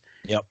kids.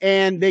 Yep.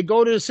 And they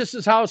go to the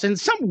sister's house, and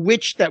some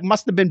witch that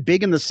must have been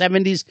big in the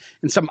 70s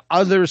and some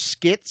other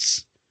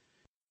skits.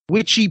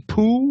 Witchy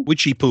Poo.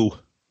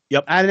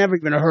 Yep. I never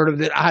even heard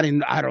of it. I don't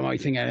know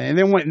anything. And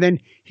then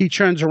he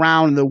turns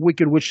around, and the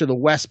Wicked Witch of the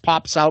West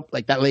pops out,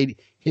 like that lady,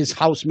 his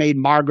housemaid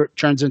Margaret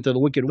turns into the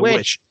Wicked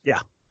Witch.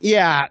 Yeah.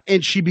 Yeah,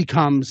 and she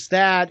becomes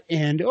that,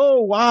 and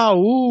oh wow,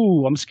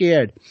 ooh, I'm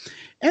scared.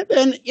 And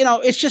then,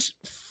 it's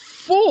just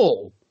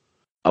full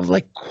of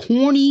like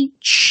corny,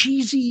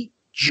 cheesy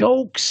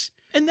jokes.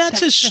 And that's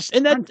his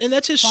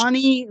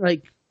funny,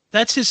 like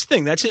that's his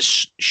thing. That's his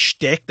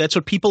shtick. That's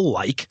what people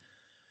like.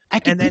 I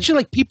can picture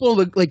like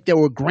people like there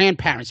were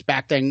grandparents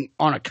back then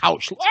on a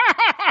couch,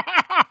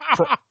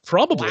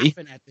 probably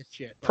laughing at this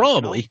shit.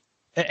 Probably,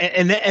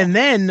 and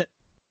then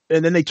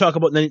they talk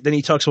about then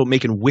he talks about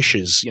making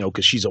wishes,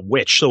 because she's a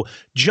witch. So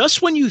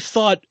just when you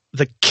thought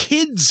the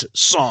kids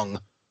song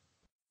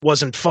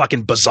wasn't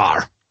fucking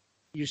bizarre,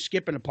 you're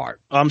skipping a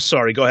part. I'm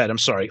sorry. Go ahead. I'm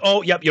sorry.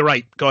 Oh, yep, you're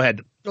right. Go ahead.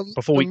 The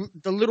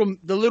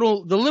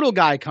little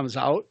guy comes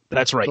out.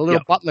 That's right. The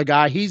little butler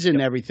guy. He's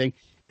in everything.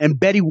 And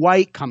Betty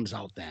White comes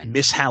out then.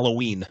 Miss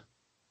Halloween.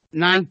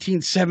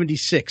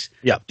 1976.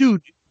 Yeah.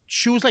 Dude,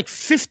 she was like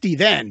 50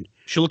 then.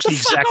 She looks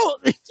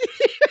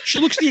she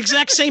looks the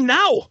exact same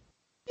now.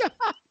 Yeah.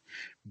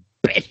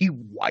 Betty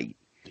White.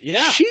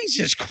 Yeah.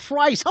 Jesus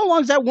Christ. How long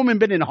has that woman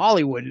been in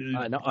Hollywood?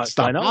 I know.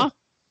 Huh?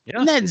 Yeah.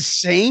 Isn't that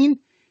insane?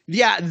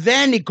 Yeah.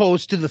 Then it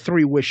goes to the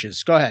three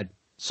wishes. Go ahead.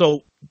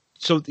 So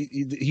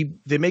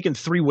they're making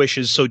three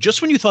wishes. So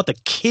just when you thought the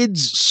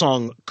kids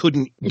song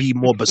couldn't be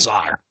more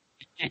bizarre,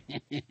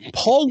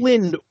 Paul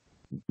Lynde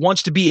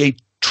wants to be a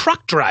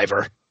truck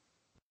driver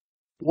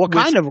What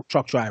kind of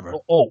truck driver?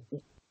 Oh,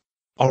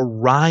 a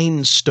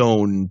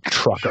rhinestone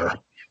trucker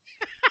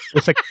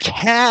with a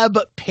cab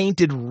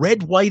painted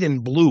red, white,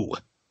 and blue.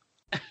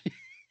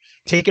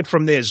 Take it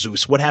from there,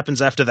 Zeus. What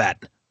happens after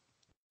that?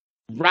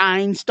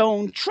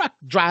 Rhinestone truck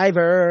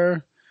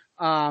driver.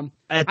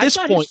 At this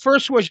point, his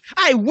first wish,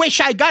 I wish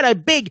I got a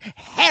big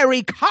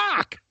hairy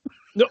cock.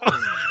 No.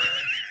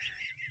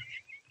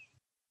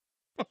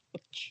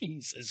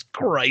 Jesus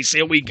Christ!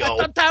 Here we go.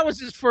 I thought that was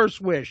his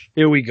first wish.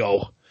 Here we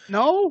go.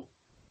 No.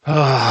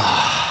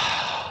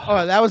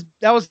 Oh, that was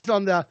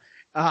on the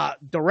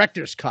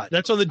director's cut.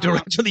 That's on the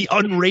the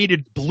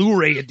unrated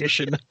Blu-ray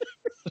edition.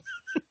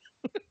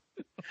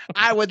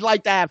 I would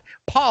like to have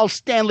Paul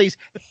Stanley's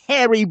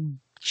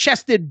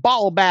hairy-chested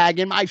ball bag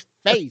in my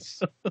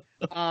face.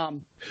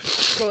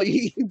 So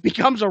he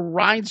becomes a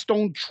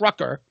rhinestone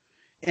trucker,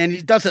 and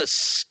he does a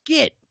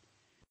skit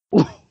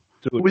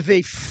with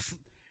a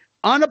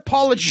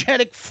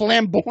unapologetic,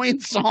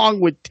 flamboyant song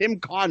with Tim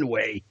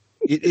Conway.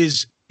 It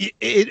is.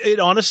 It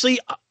honestly.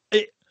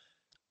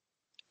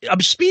 I'm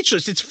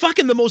speechless. It's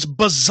fucking the most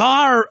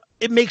bizarre.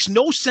 It makes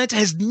no sense. It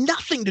has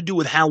nothing to do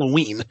with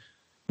Halloween.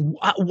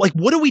 Like,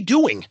 what are we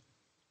doing?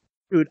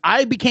 Dude,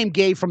 I became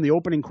gay from the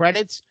opening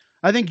credits.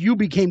 I think you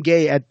became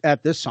gay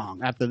at this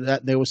song after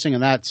that they were singing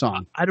that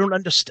song. I don't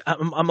understand.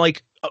 I'm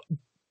like,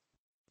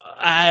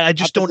 I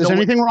just don't know. There's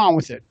anything wrong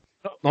with it?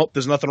 Nope,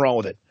 there's nothing wrong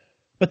with it.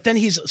 But then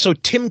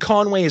Tim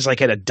Conway is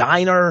like at a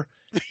diner,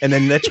 and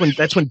then that's when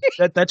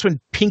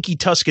Pinky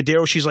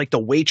Tuscadero, she's like the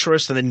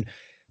waitress, and then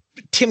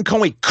Tim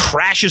Conway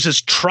crashes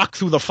his truck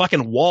through the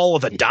fucking wall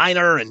of the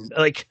diner, and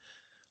like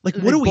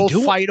what are we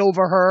doing? Fight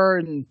over her,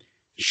 and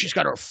she's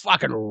got her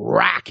fucking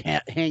rack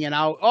hanging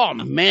out. Oh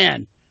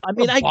man! I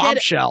mean, I get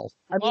it.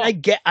 I mean,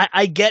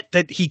 I get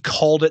that he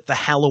called it the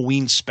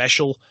Halloween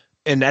Special,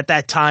 and at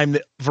that time,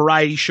 the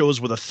variety shows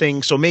were the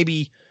thing. So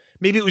maybe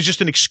it was just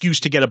an excuse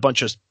to get a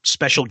bunch of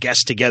special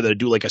guests together to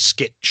do like a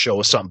skit show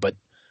or something. But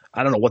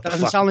I don't know what the fuck.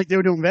 Doesn't sound like they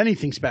were doing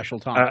anything special,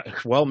 Tom.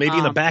 Well, maybe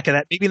in the back of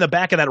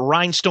that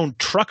rhinestone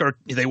trucker,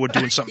 they were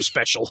doing something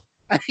special.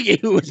 I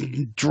think he was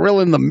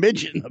drilling the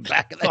midget in the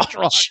back of that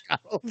truck.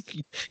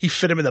 He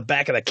fit him in the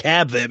back of the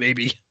cab there,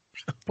 maybe.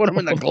 Put him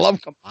in the glove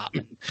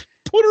compartment.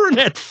 Put her in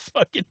that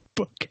fucking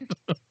bucket.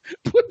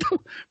 Put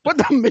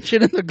the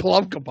midget in the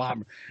glove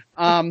compartment.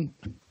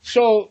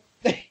 So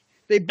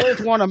they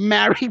both want to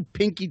marry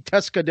Pinky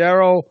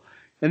Tuscadero,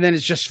 and then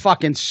it's just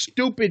fucking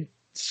stupid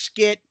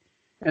skit.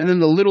 And then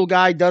the little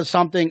guy does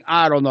something,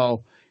 I don't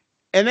know.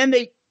 And then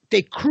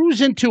they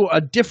cruise into a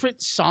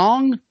different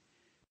song,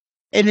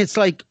 and it's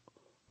like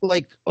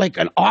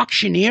an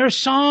auctioneer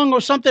song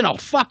or something, a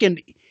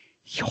fucking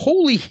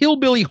holy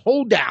hillbilly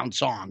hoedown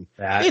song.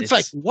 It's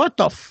like, what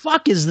the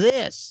fuck is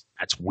this?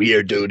 That's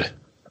weird, dude.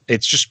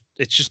 It's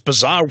just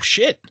bizarre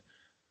shit.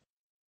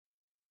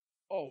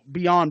 Oh,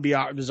 beyond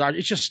bizarre.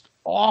 It's just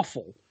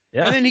awful.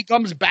 Yeah. And then he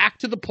comes back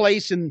to the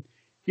place, and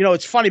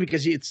it's funny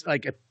because it's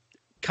like a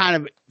kind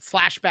of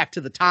flashback to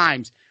the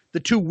times. The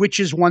two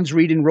witches, one's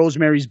reading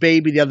Rosemary's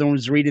Baby, the other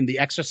one's reading The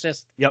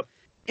Exorcist. Yep.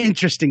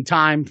 Interesting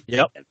time.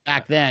 Yep.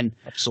 Back then.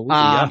 Absolutely.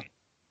 Yeah.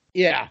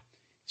 Yeah.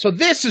 So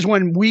this is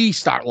when we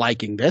start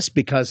liking this,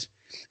 because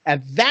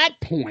at that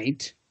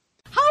point.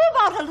 How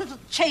about a little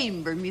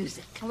chamber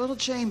music? A little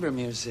chamber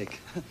music.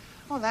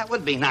 Well, that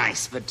would be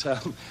nice, but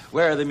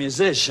where are the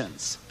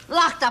musicians?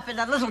 Locked up in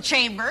a little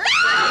chamber. But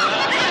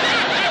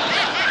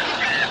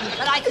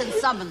I can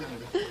summon them.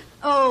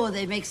 Oh,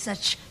 they make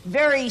such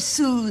very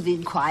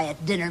soothing,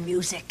 quiet dinner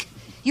music.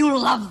 You'll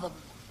love them.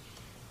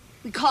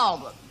 We call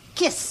them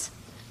KISS.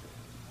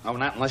 Oh,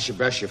 not unless you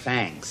brush your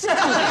fangs. Okay,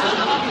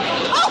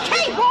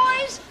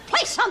 boys,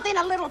 play something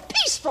a little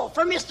peaceful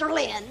for Mr.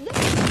 Lynde.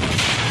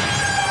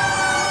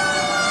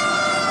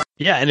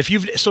 Yeah, and if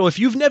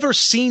you've never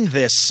seen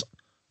this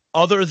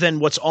other than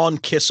what's on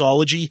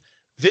Kissology,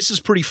 this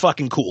is pretty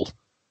fucking cool.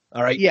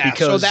 All right? Yeah,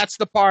 so that's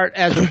the part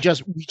as we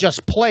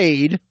just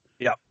played.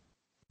 Yeah.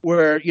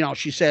 Where,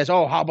 she says,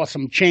 "Oh, how about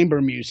some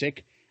chamber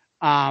music?"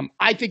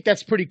 I think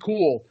that's pretty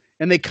cool.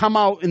 And they come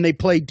out and they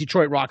play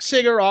Detroit Rock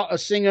singer,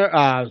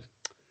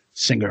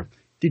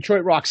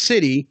 Detroit Rock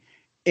City,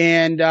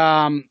 and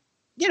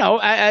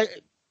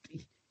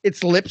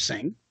it's lip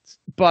sync,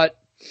 but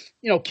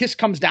Kiss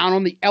comes down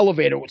on the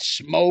elevator with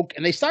smoke,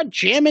 and they start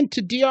jamming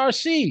to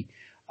DRC.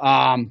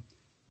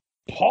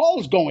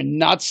 Paul's going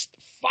nuts.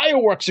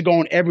 Fireworks are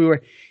going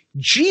everywhere.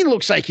 Gene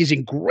looks like he's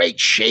in great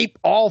shape,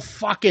 all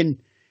fucking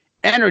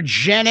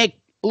energetic,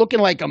 look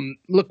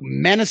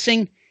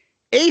menacing.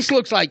 Ace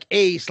looks like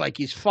Ace, like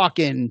he's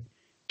fucking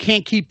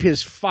can't keep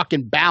his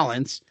fucking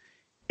balance.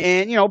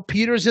 And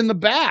Peter's in the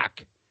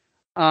back.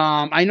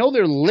 I know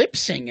they're lip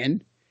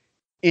singing,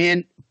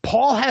 and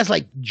Paul has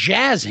like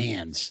jazz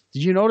hands.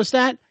 Did you notice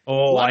that?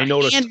 Oh, I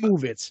noticed. Hand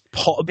movements.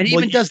 Paul, and he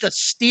even does the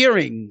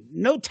steering.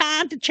 No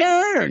time to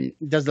turn.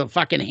 Does the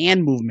fucking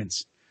hand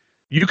movements.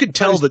 You could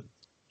tell that.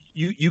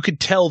 You could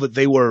tell that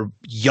they were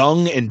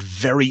young and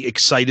very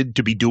excited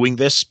to be doing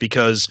this,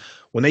 because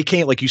when they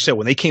came, like you said,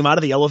 when they came out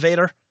of the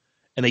elevator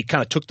and they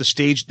kind of took the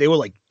stage, they were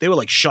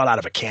like shot out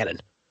of a cannon.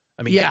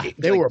 I mean, yeah,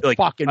 they were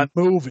fucking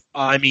moving.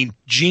 I mean,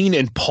 Gene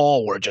and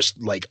Paul were just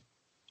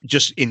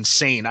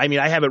insane. I mean,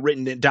 I have it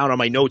written down on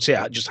my notes.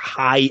 Yeah, just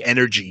high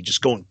energy,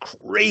 just going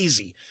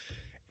crazy.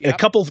 Yep.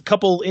 And a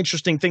couple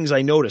interesting things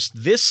I noticed.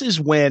 This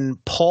is when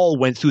Paul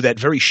went through that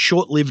very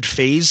short-lived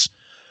phase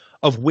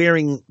of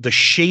wearing the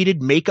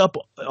shaded makeup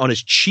on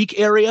his cheek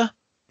area.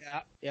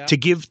 Yeah. To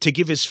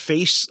give his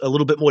face a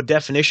little bit more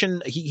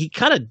definition. He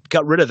kind of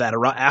got rid of that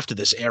after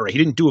this era. He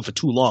didn't do it for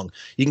too long.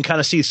 You can kind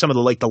of see some of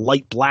the the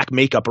light black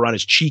makeup around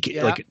his cheek,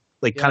 kind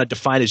of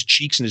define his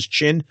cheeks and his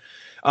chin.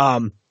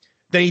 Then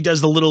he does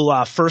the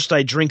little first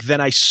I drink,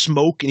 then I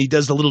smoke, and he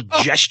does the little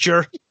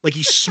gesture like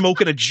he's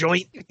smoking a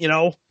joint, you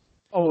know.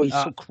 Oh, he's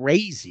so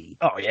crazy.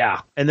 Oh yeah,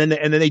 and then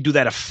they do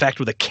that effect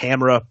where the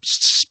camera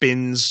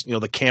spins,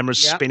 the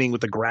camera's spinning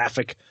with the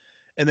graphic,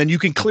 and then you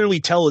can clearly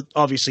tell it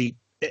obviously.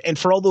 And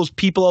for all those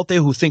people out there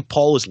who think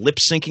Paul is lip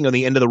syncing on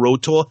the end of the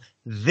road tour,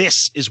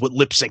 this is what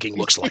lip syncing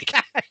looks like.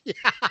 Yeah,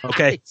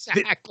 okay,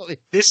 exactly.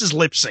 This is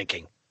lip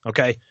syncing.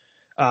 Okay,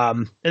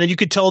 and then you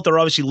could tell that they're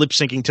obviously lip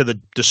syncing to the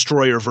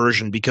Destroyer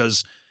version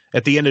because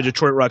at the end of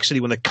Detroit Rock City,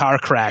 when the car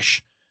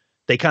crash,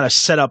 they kind of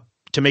set up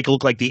to make it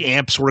look like the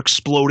amps were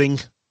exploding.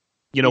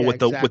 With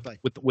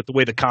the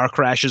way the car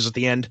crashes at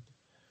the end.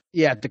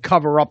 Yeah, to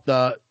cover up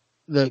the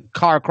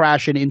car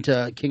crashing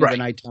into King of the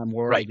Nighttime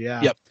World. Right.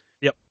 Yeah.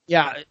 Yep.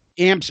 Yeah,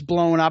 amps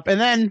blowing up,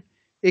 and then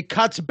it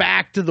cuts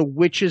back to the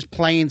witches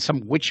playing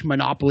some witch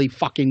Monopoly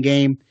fucking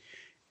game,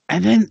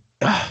 and then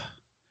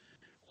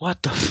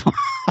what the fuck?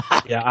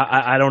 Yeah,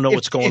 I don't know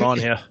what's going on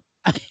here.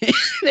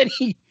 Then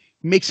he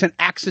makes an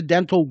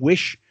accidental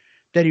wish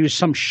that he was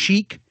some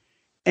sheik,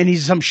 and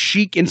he's some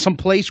sheik in some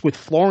place with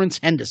Florence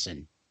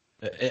Henderson.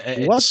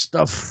 What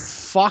the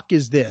fuck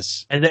is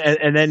this? And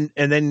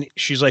then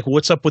she's like,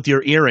 "What's up with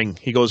your earring?"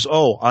 He goes,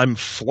 "Oh, I'm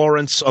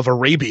Florence of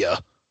Arabia."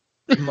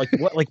 I'm like,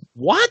 "What? Like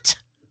what?"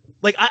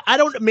 Like I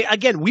don't. I mean,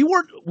 again, we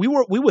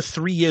were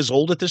 3 years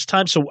old at this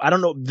time, so I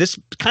don't know. This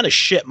kind of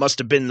shit must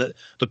have been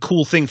the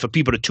cool thing for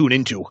people to tune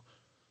into,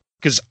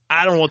 because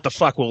I don't know what the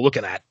fuck we're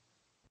looking at.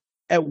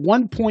 At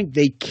one point,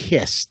 they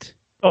kissed.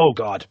 Oh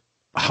God.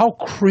 How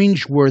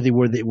cringeworthy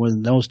were they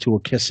when those two were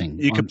kissing?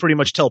 You could pretty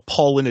much tell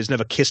Paul Lynde has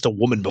never kissed a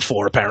woman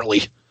before,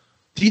 apparently.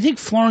 Do you think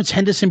Florence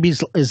Henderson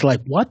is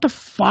like, what the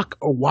fuck?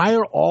 Or why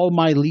are all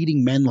my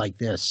leading men like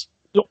this?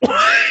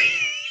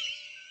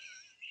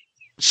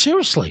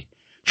 Seriously.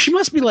 She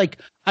must be like,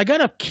 I got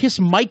to kiss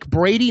Mike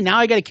Brady. Now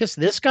I got to kiss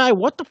this guy.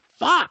 What the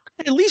fuck?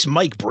 At least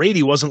Mike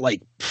Brady wasn't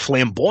like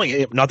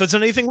flamboyant. Not that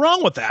there's anything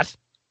wrong with that.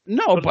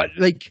 No, but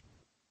like,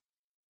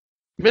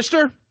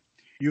 mister,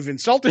 you've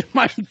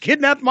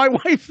kidnapped my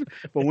wife,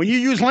 but when you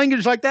use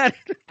language like that,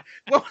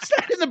 what was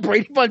that in the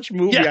Brady Bunch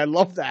movie? Yeah. I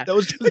love that.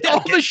 All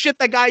the shit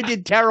that guy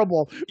did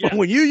terrible, but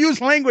when you use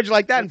language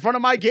like that in front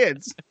of my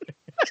kids.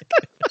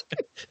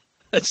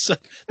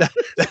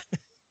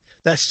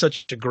 That's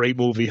such a great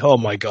movie. Oh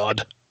my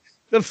God.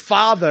 The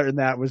father in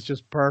that was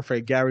just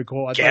perfect. Gary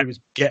Cole. I thought he was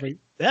great.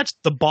 That's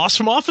the boss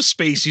from Office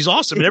Space. He's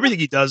awesome in everything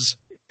he does.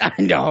 I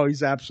know.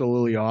 He's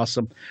absolutely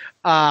awesome.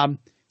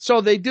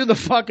 So they do the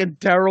fucking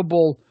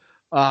terrible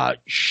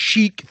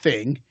chic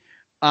thing.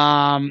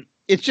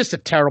 It's just a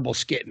terrible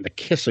skit and the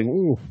kissing.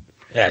 Ooh.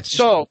 Yeah, it's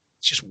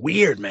just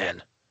weird,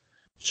 man.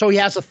 So he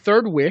has a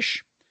third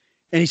wish,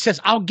 and he says,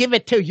 "I'll give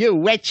it to you,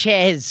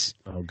 witches."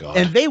 Oh God!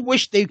 And they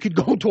wish they could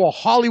go to a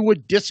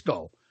Hollywood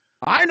disco.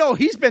 I know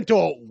he's been to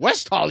a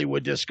West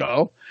Hollywood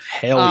disco.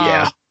 Hell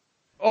yeah!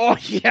 Oh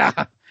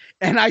yeah!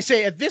 And I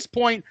say at this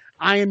point,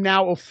 I am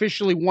now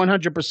officially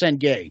 100%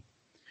 gay.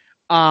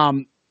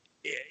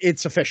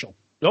 It's official.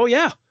 Oh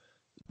yeah.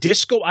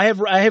 Disco. I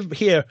have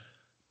here.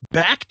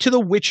 Back to the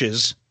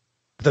Witches.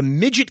 The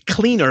midget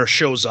cleaner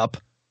shows up.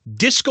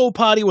 Disco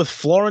party with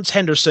Florence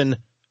Henderson.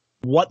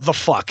 What the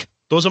fuck?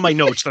 Those are my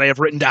notes that I have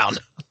written down.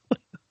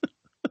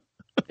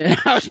 And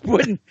I was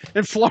putting,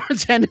 and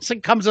Florence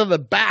Henderson comes in the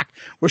back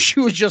where she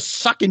was just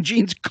sucking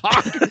Gene's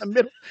cock in the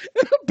middle,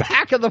 in the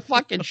back of the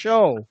fucking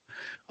show.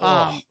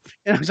 And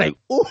I was like,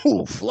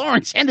 "Ooh,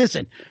 Florence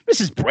Henderson,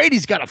 Mrs.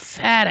 Brady's got a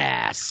fat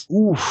ass."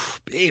 Ooh,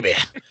 baby.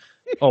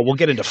 Oh, we'll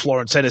get into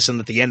Florence Henderson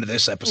at the end of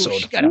this episode. Ooh,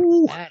 she got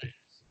a fat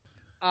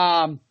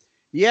ass.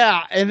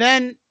 Yeah, and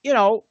then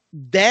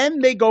then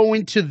they go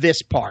into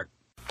this part.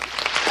 The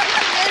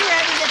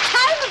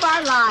time of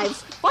our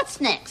lives.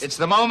 What's next? It's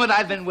the moment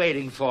I've been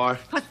waiting for.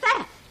 What's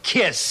that?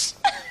 Kiss.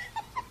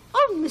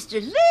 Oh,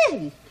 Mr.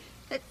 Lynde.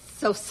 That's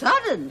so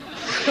sudden.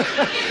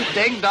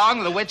 Ding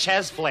dong, the witch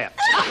has flipped.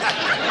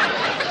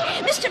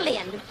 Mr.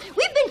 Lynde,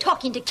 we've been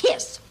talking to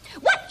Kiss.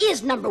 What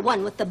is number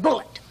one with the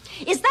bullet?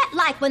 Is that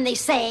like when they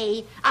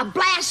say a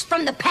blast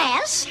from the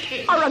past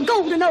or a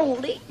golden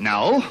oldie?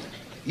 No.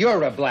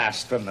 You're a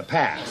blast from the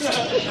past.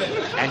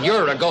 And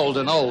you're a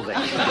golden oldie.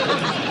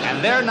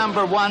 And they're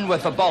number one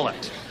with a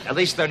bullet. At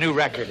least their new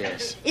record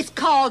is. It's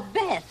called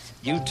Beth.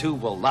 You two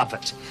will love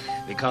it,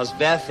 because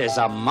Beth is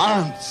a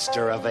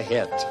monster of a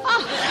hit.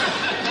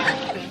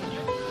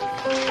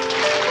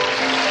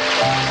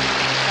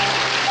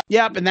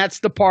 Yep, and that's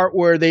the part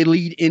where they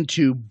lead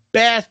into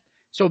Beth.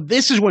 So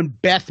this is when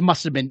Beth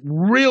must have been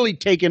really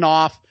taken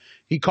off.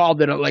 He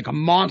called it like a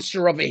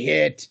monster of a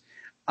hit.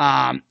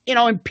 And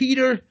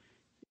Peter,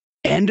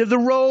 end of the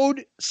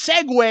road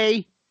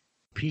segue.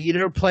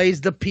 Peter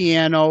plays the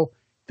piano.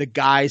 The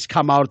guys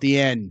come out at the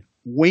end.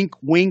 Wink,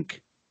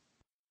 wink.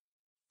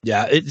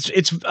 Yeah,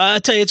 I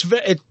tell you,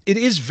 it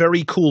is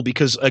very cool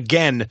because,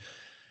 again,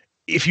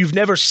 if you've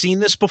never seen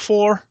this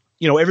before,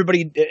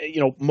 everybody,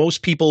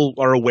 most people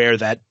are aware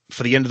that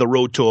for the end of the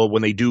road tour,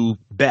 when they do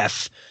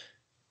Beth,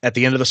 at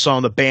the end of the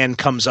song, the band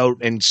comes out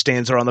and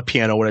stands there on the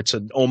piano, and it's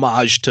an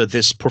homage to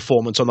this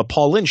performance on the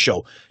Paul Lynde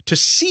show. To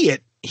see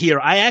it here,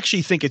 I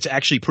actually think it's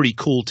actually pretty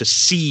cool to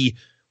see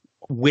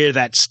where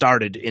that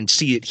started and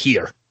see it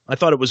here.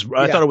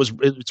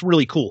 It's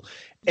really cool.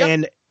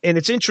 Yep. And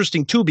it's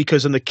interesting too,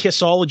 because in the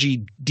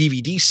Kissology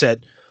DVD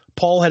set,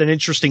 Paul had an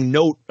interesting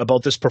note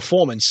about this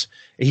performance.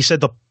 He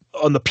said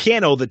on the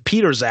piano that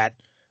Peter's at,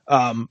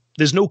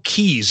 there's no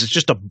keys. It's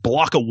just a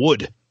block of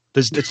wood.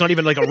 It's not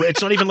even like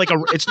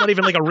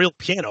a real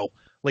piano.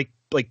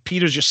 Like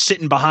Peter's just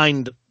sitting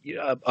behind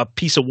a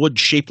piece of wood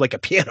shaped like a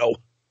piano.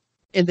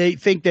 And they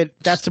think that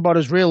that's about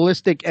as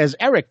realistic as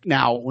Eric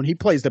now when he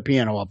plays the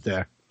piano up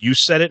there. You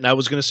said it, and I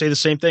was going to say the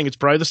same thing. It's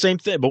probably the same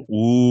thing, but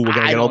we're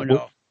going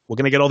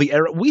to get all the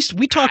error. We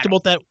talked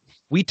about that.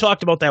 We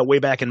talked about that way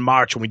back in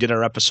March when we did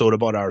our episode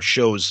about our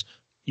shows.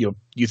 You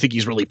think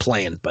he's really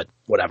playing, but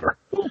whatever.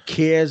 Who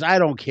cares? I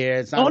don't care.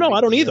 It's not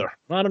I don't either.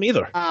 I don't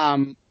either.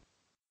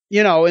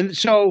 And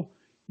so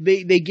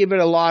they give it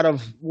a lot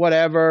of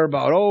whatever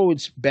about,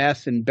 it's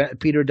Beth, and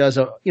Peter does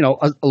a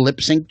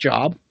lip sync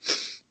job.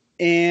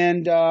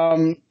 And,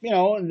 and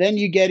then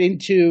you get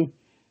into,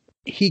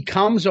 he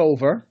comes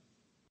over,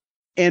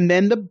 and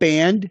then the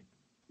band,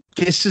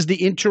 this is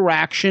the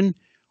interaction.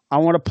 I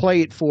want to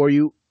play it for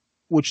you,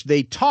 which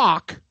they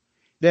talk.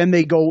 Then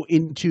they go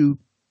into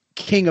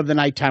King of the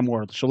Nighttime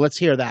World. So let's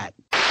hear that.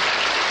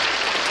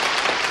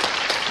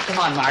 Come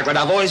on, Margaret.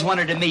 I've always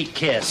wanted to meet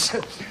Kiss.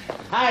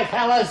 Hi,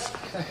 fellas.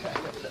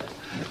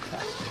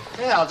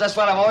 Yeah, just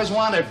what I've always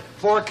wanted.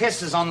 4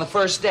 kisses on the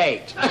first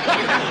date.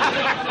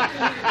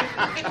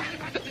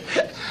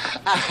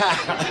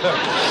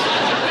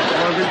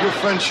 Margaret, your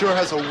friend sure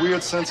has a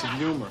weird sense of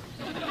humor.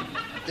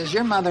 Does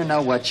your mother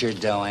know what you're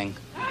doing?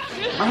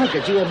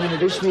 Margaret, you haven't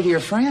introduced me to your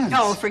friends.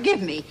 Oh,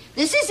 forgive me.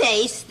 This is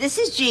Ace, this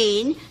is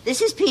Jean,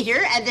 this is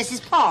Peter, and this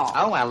is Paul.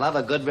 Oh, I love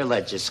a good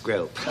religious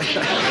group.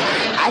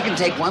 I can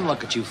take one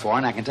look at you four,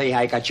 and I can tell you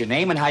how you got your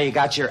name and how you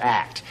got your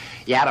act.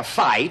 You had a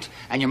fight,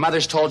 and your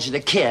mother's told you to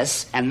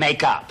kiss and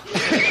make up.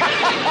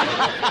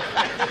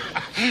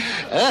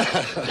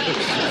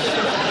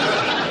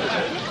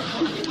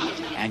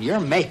 And your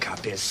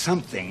makeup is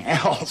something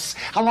else.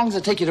 How long does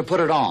it take you to put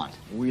it on?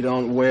 We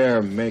don't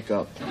wear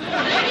makeup.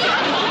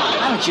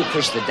 Why don't you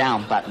push the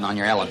down button on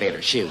your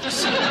elevator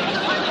shoes?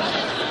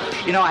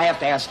 I have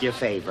to ask you a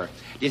favor.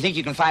 Do you think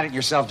you can find it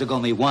yourself to go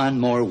me one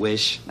more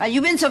wish?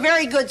 You've been so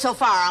very good so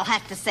far, I'll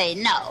have to say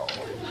no.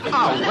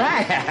 Oh,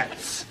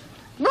 rats.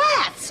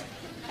 Rats?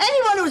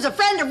 Anyone who's a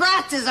friend of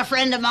rats is a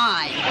friend of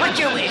mine. What's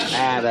your wish?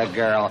 Atta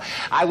girl.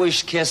 I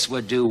wish Kiss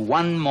would do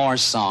one more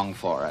song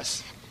for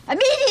us.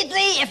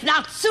 Immediately, if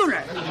not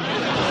sooner.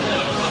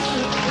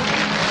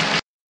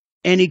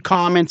 Any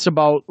comments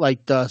about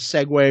like the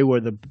segue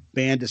where the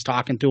band is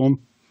talking to him?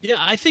 Yeah,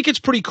 I think it's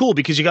pretty cool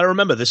because you got to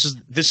remember this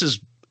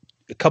is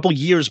a couple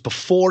years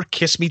before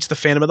Kiss meets the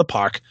Phantom of the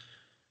Park.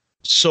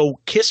 So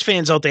Kiss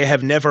fans out there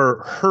have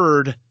never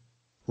heard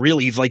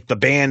really like the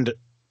band,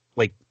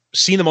 like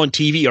seen them on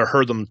TV or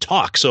heard them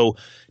talk. So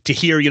to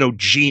hear,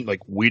 Gene,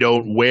 like, we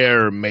don't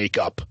wear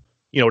makeup,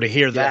 to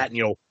hear that,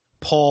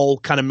 Paul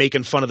kind of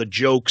making fun of the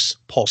jokes,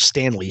 Paul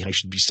Stanley, I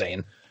should be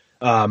saying.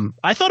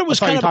 I thought it was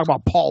kind of talking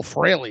about Paul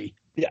Fraley.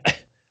 Yeah,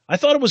 I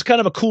thought it was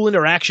kind of a cool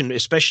interaction,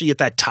 especially at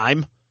that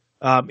time.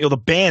 The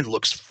band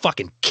looks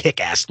fucking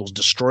kick-ass. Those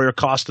Destroyer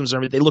costumes and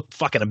everything, they look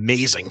fucking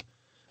amazing.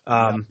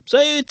 So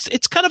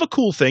it's kind of a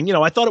cool thing.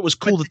 I thought it was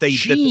cool that they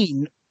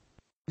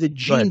the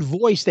Gene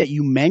voice that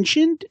you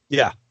mentioned,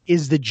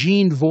 is the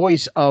Gene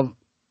voice of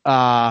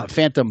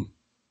Phantom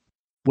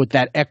with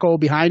that echo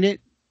behind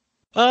it.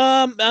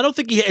 I don't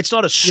think it's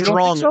not as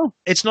strong. So?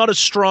 It's not as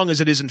strong as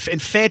it is in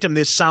Phantom.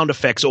 There's sound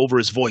effects over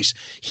his voice.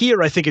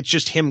 Here, I think it's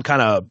just him kind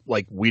of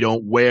like, we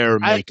don't wear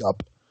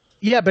makeup.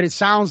 Yeah, but it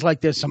sounds like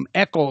there's some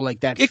echo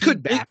like that. It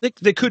could be.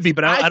 There could be,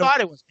 but I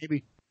thought it was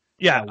maybe.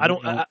 Yeah, I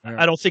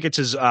don't think it's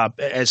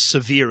as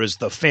severe as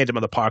the Phantom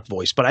of the Park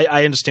voice, but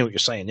I understand what you're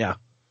saying. Yeah.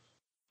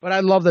 But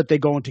I love that they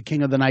go into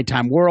King of the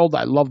Nighttime World.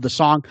 I love the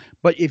song.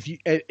 But if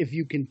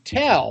you can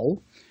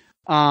tell,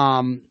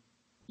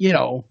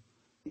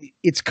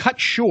 it's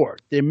cut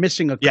short. They're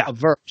missing a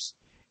verse.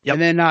 Yep.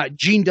 And then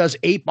Gene does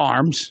Ape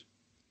Arms.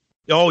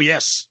 Oh,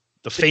 yes.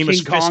 The famous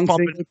King Kong fist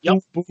pumping. thing,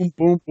 boom, boom,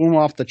 boom, boom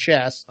off the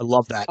chest. I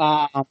love that.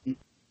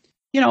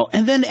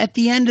 And then at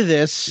the end of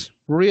this,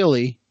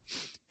 really,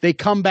 they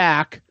come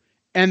back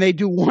and they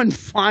do one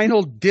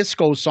final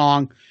disco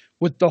song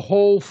with the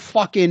whole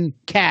fucking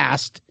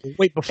cast.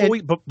 Wait, before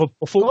we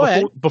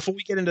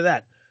get into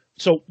that.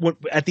 So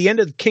at the end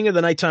of King of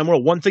the Nighttime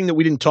World, one thing that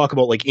we didn't talk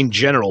about, like in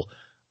general,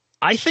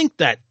 I think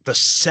that the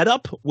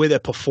setup where they're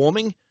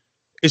performing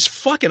is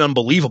fucking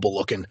unbelievable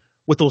looking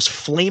with those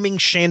flaming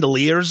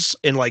chandeliers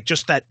and like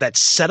just that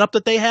setup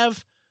that they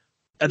have.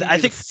 I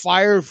think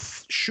fire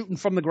shooting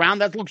from the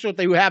ground. That looks what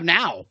they have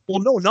now.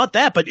 Well, no, not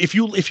that. But if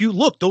you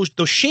look, those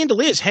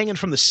chandeliers hanging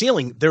from the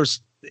ceiling,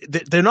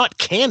 they're not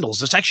candles.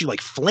 There's actually like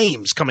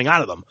flames coming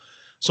out of them.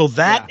 So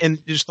that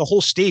and just the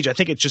whole stage, I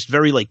think it's just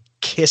very like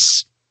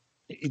Kiss.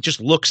 It just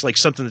looks like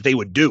something that they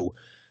would do.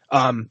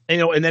 And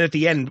then at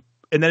the end,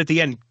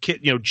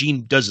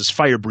 Gene does his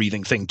fire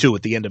breathing thing too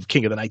at the end of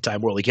King of the Nighttime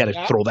World. He had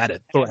to throw that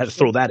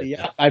at.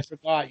 Yeah, I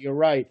forgot. You're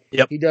right.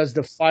 Yep. He does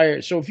the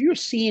fire. So if you're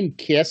seeing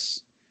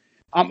Kiss.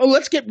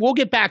 We'll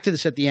get back to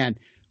this at the end.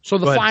 So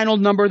the final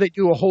number, they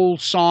do a whole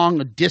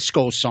song, a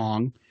disco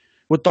song,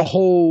 with the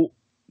whole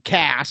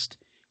cast.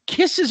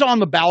 Kiss is on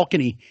the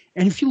balcony,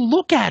 and if you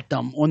look at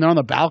them when they're on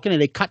the balcony,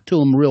 they cut to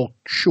them real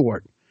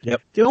short.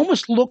 Yep. They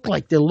almost look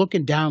like they're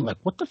looking down, like,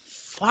 what the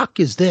fuck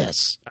is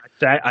this?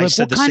 I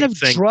said the same thing. What kind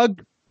of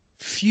drug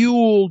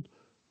fueled?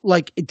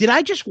 Like, did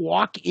I just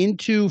walk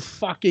into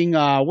fucking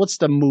what's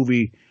the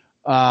movie?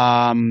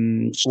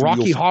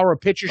 Rocky Horror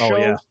Picture Show.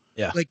 Oh,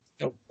 yeah. Like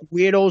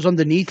weirdos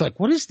underneath. Like,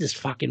 what is this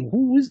fucking?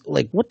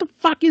 What the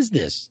fuck is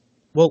this?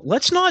 Well,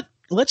 let's not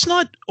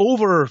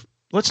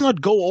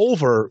go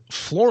over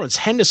Florence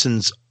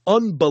Henderson's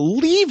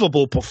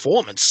unbelievable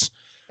performance.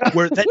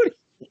 Where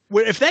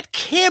if that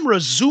camera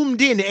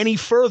zoomed in any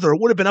further, it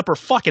would have been up her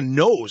fucking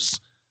nose.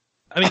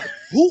 I mean,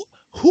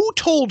 who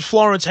told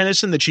Florence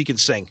Henderson that she can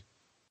sing?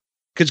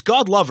 Because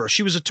God love her,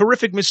 she was a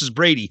terrific Mrs.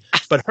 Brady,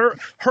 but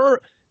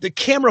the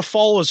camera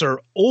follows her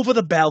over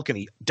the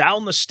balcony,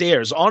 down the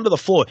stairs, onto the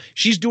floor.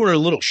 She's doing her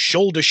little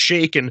shoulder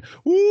shake and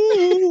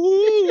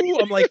ooh.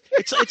 I'm like,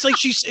 it's like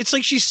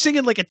she's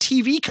singing like a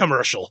TV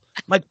commercial.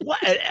 I'm like,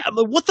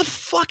 what the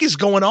fuck is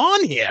going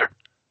on here?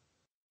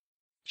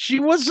 She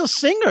was a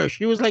singer.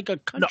 She was like a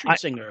country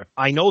singer.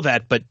 I know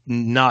that, but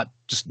not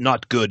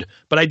good.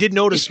 But I did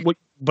notice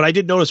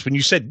when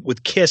you said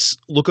with Kiss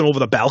looking over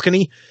the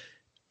balcony,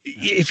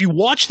 if you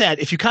watch that,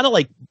 if you kind of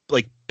like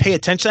pay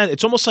attention to that,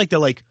 it's almost like they're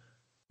like,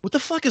 what the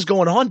fuck is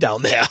going on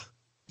down there?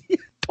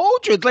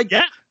 Told you. It's like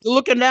they're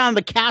looking down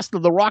the cast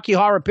of the Rocky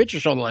Horror Picture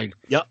Show like,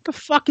 what the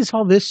fuck is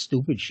all this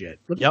stupid shit?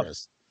 Look at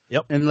this.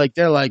 Yep. And like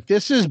they're like,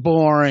 this is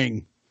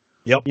boring.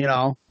 Yep. You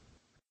know?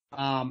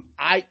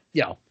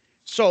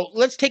 So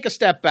let's take a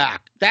step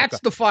back.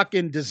 That's the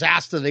fucking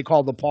disaster they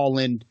call the Paul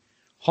Lynde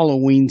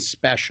Halloween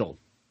Special.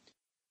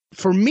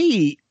 For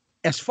me,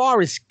 as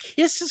far as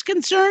Kiss is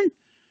concerned,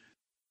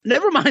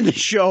 never mind the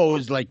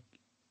shows like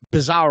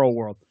Bizarro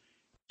World.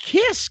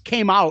 Kiss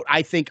came out,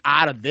 I think,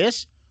 out of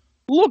this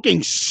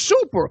looking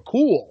super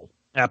cool.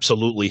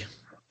 Absolutely.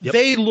 Yep.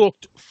 They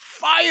looked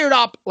fired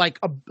up like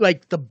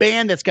the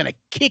band that's going to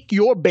kick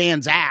your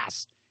band's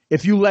ass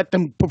if you let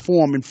them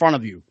perform in front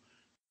of you.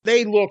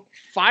 They looked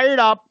fired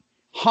up,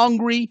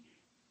 hungry,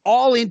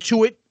 all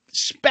into it.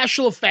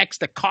 Special effects,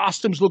 the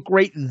costumes look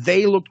great.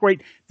 They looked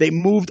great. They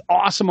moved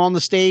awesome on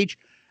the stage.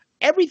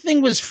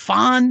 Everything was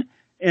fun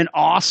and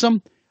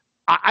awesome.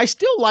 I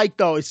still like,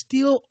 though, it's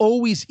still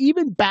always,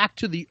 even back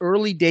to the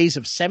early days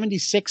of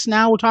 76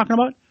 now we're talking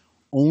about,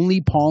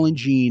 only Paul and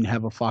Gene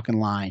have a fucking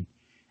line.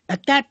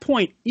 At that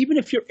point, even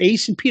if you're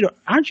Ace and Peter,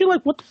 aren't you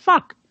like, what the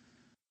fuck?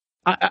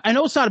 I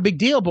know it's not a big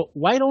deal, but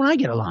why don't I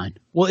get a line?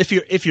 Well, if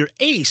you're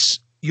Ace,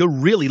 you're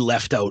really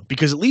left out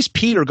because at least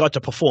Peter got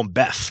to perform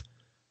Beth.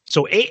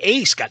 So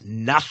Ace got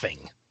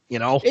nothing, you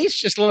know? Ace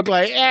just looked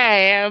like,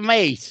 hey, I'm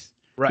Ace.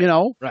 Right. You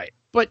know? Right.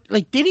 But,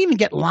 like, they didn't even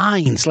get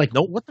lines. Like,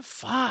 nope. What the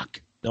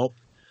fuck? Nope.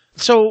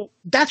 So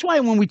that's why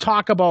when we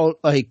talk about,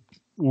 like,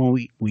 when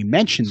we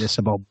mention this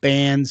about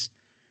bands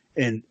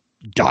and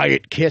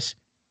Diet Kiss,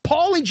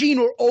 Paul and Gene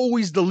were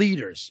always the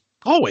leaders.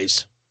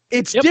 Always.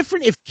 It's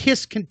different if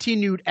Kiss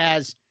continued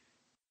as,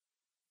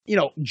 you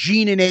know,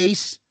 Gene and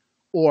Ace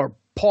or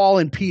Paul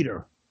and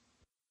Peter.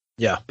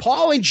 Yeah.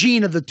 Paul and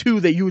Gene are the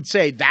two that you would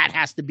say that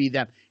has to be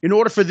them. In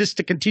order for this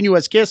to continue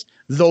as Kiss,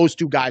 those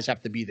two guys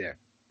have to be there.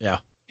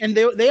 Yeah. And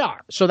they are.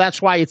 So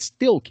that's why it's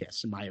still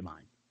Kiss in my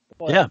mind.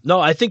 Yeah, no,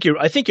 I think you're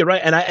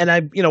right, and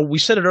I, you know, we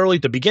said it early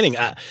at the beginning.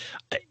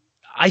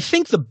 I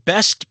think the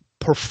best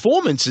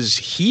performances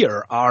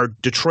here are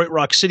Detroit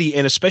Rock City,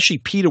 and especially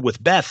Peter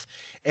with Beth.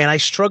 And I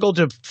struggled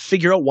to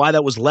figure out why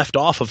that was left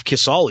off of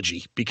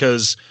Kissology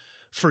because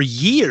for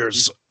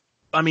years,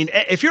 I mean,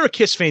 if you're a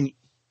Kiss fan,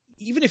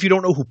 even if you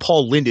don't know who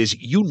Paul Lynde is,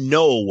 you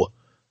know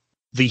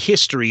the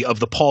history of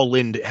the Paul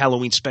Lynde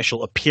Halloween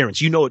Special appearance.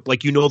 You know it,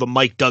 like you know the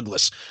Mike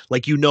Douglas,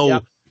 like you know.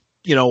 Yep.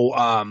 You know,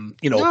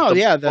 the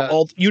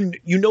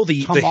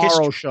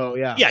Tomorrow Show,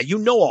 you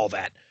know all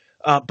that.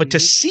 But to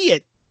see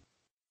it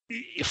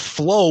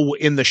flow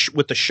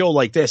with the show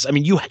like this, I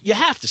mean, you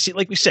have to see it.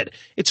 Like we said,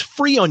 it's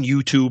free on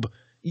YouTube.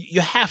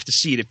 You have to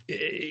see it,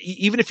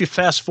 even if you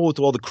fast forward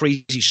to all the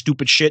crazy,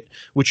 stupid shit,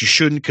 which you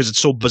shouldn't because it's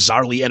so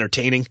bizarrely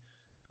entertaining.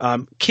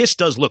 Kiss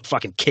does look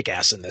fucking kick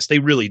ass in this. They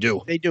really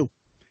do. They do.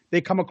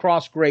 They come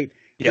across great.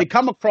 Yep. They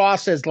come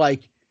across as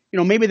like, you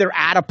know, maybe they're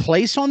out of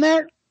place on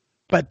there.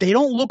 But they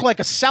don't look like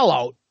a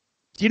sellout.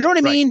 Do you know what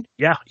I mean?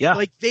 Yeah, yeah.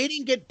 Like they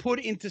didn't get put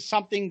into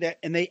something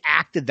and they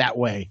acted that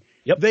way.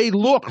 Yep. They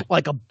look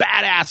like a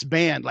badass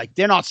band. Like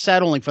they're not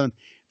settling for them.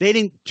 They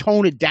didn't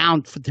tone it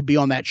down to be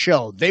on that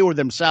show. They were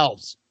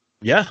themselves.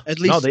 Yeah. At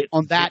least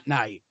on that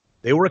night.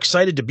 They were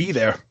excited to be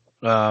there.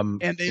 And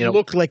they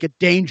looked like a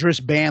dangerous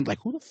band. Like,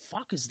 who the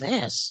fuck is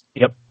this?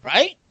 Yep.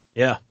 Right?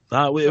 Yeah.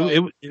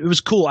 It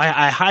was cool.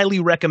 I highly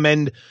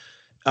recommend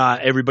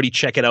everybody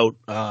check it out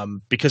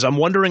because I'm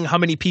wondering how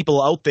many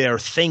people out there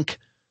think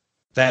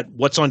that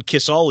what's on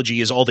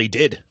Kissology is all they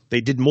did.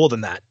 They did more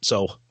than that.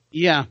 So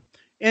yeah.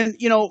 And,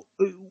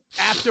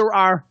 after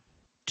our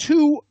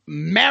 2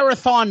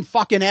 marathon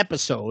fucking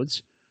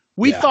episodes,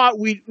 we thought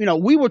we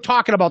were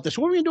talking about this.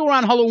 What were we going to do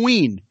around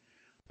Halloween?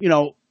 We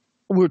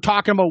were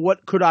talking about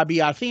what could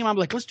be our theme. I'm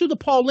like, let's do the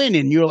Paul Lynde.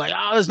 And you're like,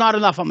 oh, there's not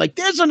enough. I'm like,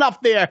 there's enough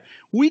there.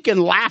 We can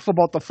laugh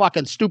about the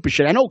fucking stupid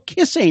shit. I know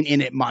Kiss ain't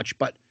in it much,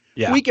 but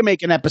we can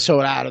make an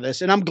episode out of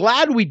this. And I'm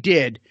glad we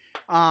did,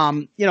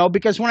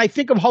 because when I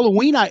think of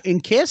Halloween in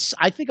Kiss,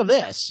 I think of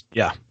this.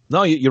 Yeah.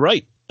 No, you're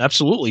right.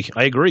 Absolutely.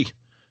 I agree.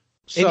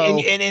 So,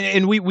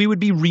 and we would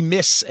be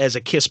remiss as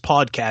a Kiss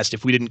podcast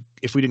if we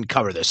didn't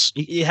cover this.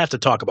 You have to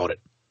talk about it.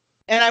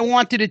 And I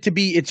wanted it to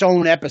be its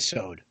own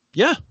episode.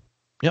 Yeah.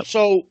 Yep.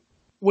 So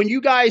when you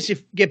guys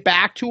get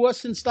back to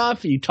us and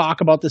stuff, and you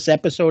talk about this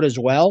episode as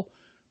well,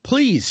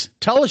 please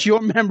tell us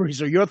your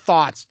memories or your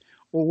thoughts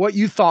or what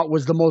you thought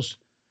was the most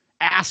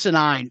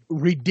asinine,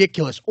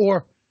 ridiculous,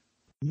 or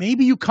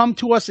maybe you come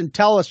to us and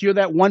tell us you're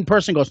that one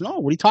person who goes, no,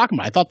 what are you talking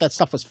about? I thought that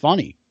stuff was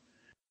funny.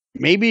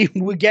 Maybe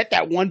we get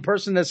that one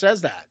person that says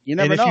that. You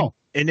never know.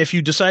 And if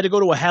you decide to go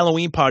to a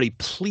Halloween party,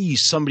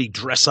 please somebody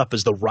dress up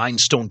as the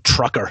Rhinestone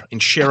Trucker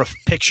and share a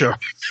picture.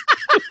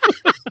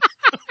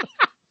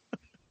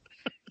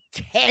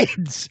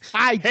 Kids.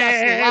 I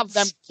just love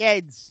them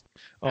kids.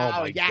 Oh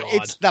my God.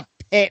 It's the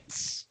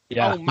Pits.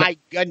 Yeah. Oh my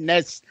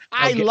goodness.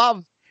 I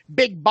love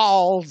big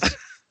balls.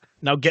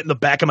 Now get in the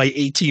back of my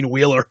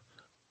 18-wheeler.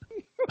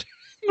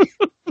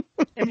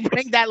 And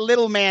bring that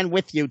little man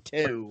with you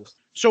too.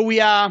 So we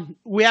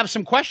have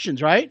some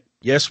questions, right?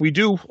 Yes, we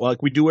do,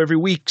 like we do every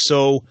week.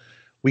 So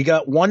we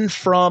got one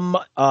from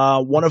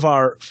one of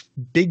our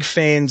big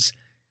fans,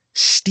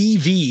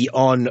 Stevie,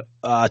 on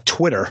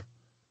Twitter.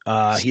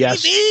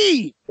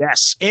 Stevie!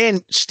 Yes,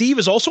 and Steve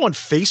is also on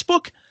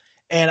Facebook.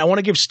 And I want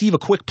to give Steve a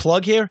quick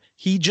plug here.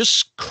 He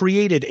just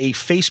created a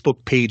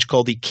Facebook page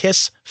called the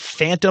Kiss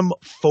Phantom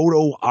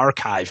Photo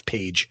Archive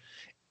page.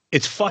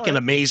 It's fucking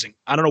amazing.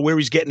 I don't know where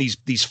he's getting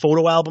these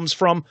photo albums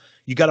from.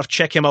 You got to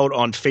check him out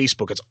on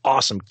Facebook. It's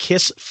awesome.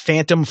 Kiss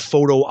Phantom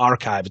Photo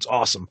Archive. It's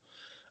awesome.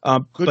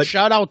 Good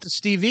shout out to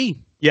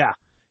Stevie. Yeah.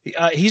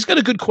 He's got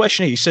a good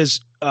question here. He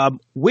says,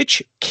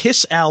 which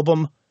Kiss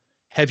album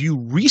have you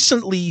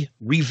recently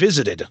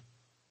revisited?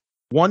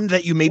 One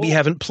that you maybe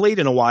haven't played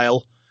in a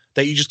while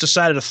that you just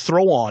decided to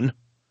throw on.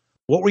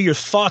 What were your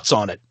thoughts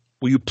on it?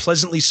 Were you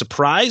pleasantly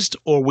surprised,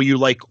 or were you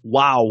like,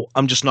 wow,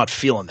 I'm just not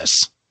feeling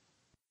this?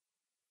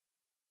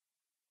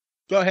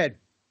 Go ahead.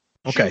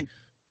 Okay.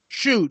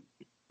 Shoot.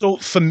 So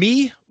for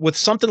me, with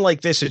something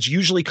like this, it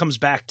usually comes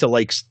back to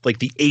like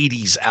the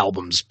 80s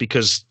albums,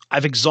 because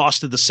I've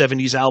exhausted the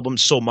 70s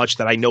albums so much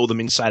that I know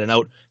them inside and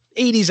out.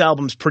 80s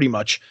albums pretty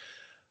much.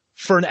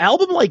 For an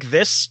album like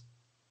this,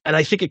 and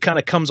I think it kind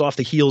of comes off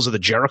the heels of the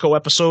Jericho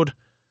episode,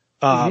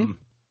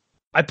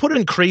 I put it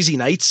in Crazy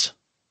Nights.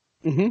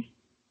 Mm-hmm.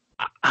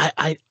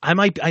 I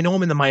know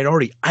I'm in the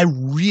minority. I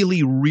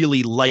really,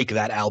 really like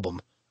that album.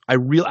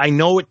 I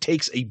know it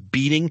takes a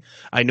beating.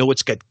 I know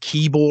it's got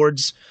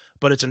keyboards,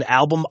 but it's an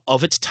album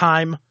of its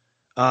time.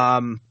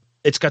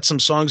 It's got some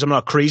songs I'm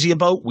not crazy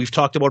about. We've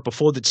talked about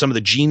before that some of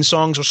the Gene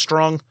songs are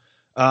strong.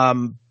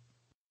 I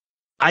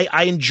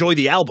enjoy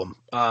the album.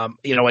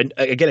 And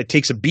again, it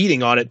takes a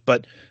beating on it,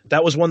 but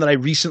that was one that I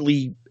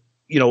recently,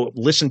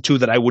 listened to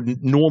that I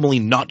would normally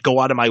not go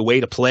out of my way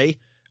to play.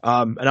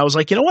 And I was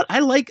like, you know what? I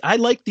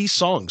like these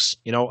songs.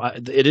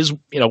 It is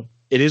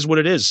what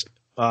it is.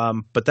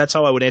 But that's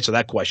how I would answer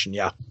that question.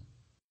 Yeah.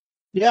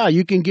 Yeah.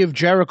 You can give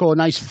Jericho a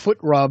nice foot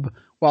rub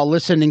while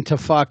listening to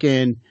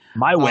fucking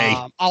My Way.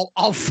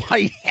 I'll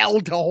fight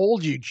hell to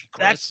hold you,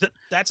 Chris.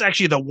 That's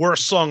actually the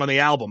worst song on the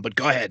album, but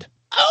go ahead.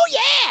 Oh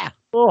yeah.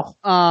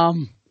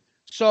 Oh.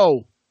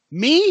 So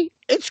me,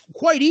 it's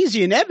quite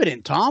easy and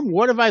evident, Tom.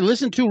 What have I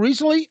listened to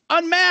recently?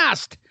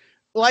 Unmasked.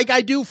 Like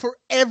I do for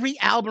every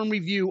album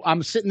review,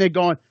 I'm sitting there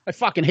going, I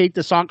fucking hate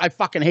this song. I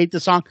fucking hate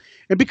this song.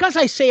 And because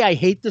I say I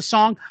hate the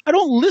song, I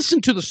don't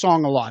listen to the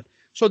song a lot.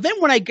 So then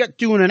when I get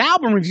doing an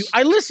album review,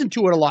 I listen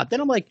to it a lot.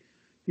 Then I'm like,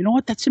 you know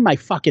what? That's in my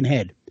fucking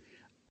head.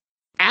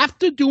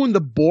 After doing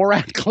the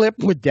Borat clip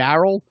with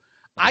Daryl,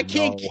 I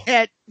can't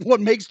get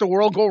What Makes the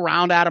World Go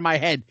Round out of my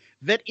head.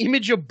 That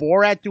image of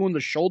Borat doing the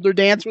shoulder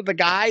dance with the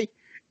guy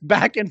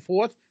back and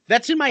forth,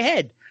 that's in my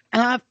head.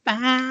 I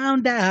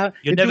found out.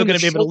 You're never going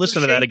to be able to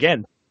listen to that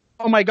again.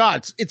 Oh, my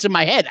God. It's in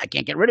my head. I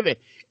can't get rid of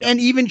it. And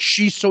even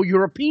She's So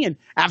European,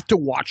 after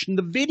watching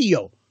the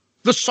video,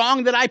 the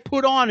song that I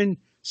put on and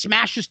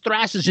smashes,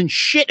 thrashes, and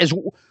shit is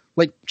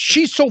like,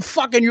 she's so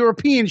fucking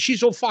European. She's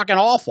so fucking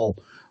awful.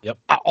 Yep.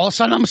 All of a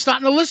sudden, I'm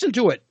starting to listen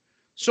to it.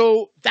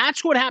 So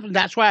that's what happened.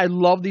 That's why I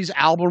love these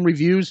album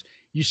reviews.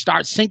 You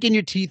start sinking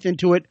your teeth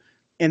into it,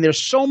 and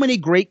there's so many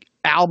great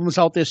albums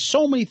out there,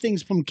 so many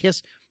things from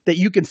Kiss that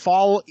you can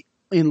fall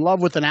in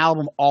love with an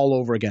album all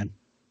over again.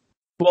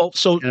 Well,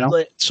 so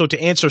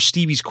to answer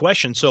Stevie's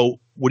question, so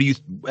what do you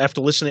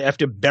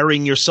after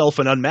burying yourself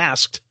in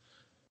Unmasked,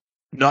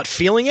 not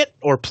feeling it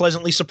or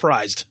pleasantly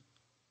surprised?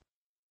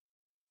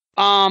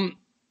 No,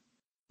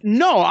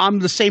 I'm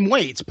the same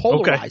way. It's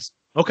polarized.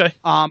 Okay.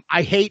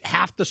 I hate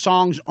half the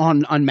songs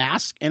on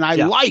Unmasked, and I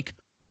like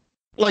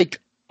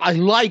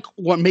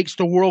what makes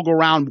the world go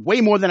round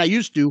way more than I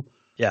used to.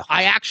 Yeah.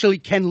 I actually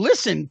can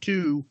listen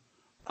to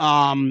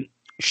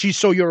She's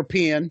So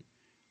European.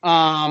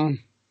 And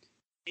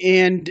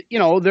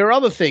there are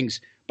other things.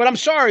 But I'm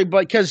sorry,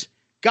 because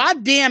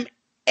goddamn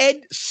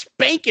Ed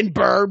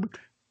Spankenberg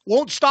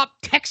won't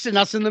stop texting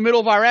us in the middle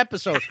of our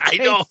episode. I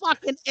know. Hey,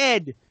 fucking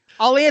Ed,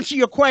 I'll answer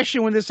your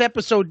question when this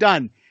episode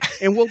done,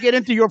 and we'll get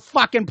into your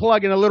fucking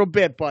plug in a little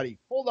bit, buddy.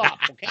 Hold up,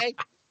 okay?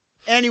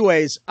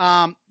 Anyways,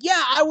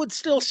 I would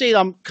still say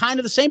I'm kind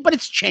of the same, but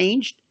it's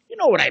changed. You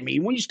know what I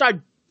mean? When you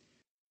start,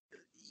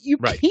 you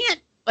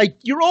can't,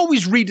 you're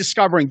always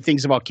rediscovering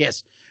things about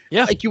Kiss.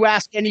 Yeah. Like you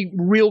ask any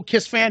real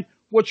Kiss fan,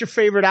 what's your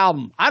favorite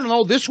album? I don't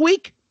know, this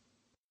week?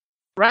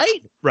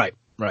 Right? Right.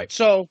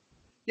 So,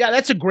 yeah,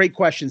 that's a great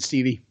question,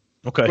 Stevie.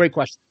 Okay. Great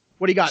question.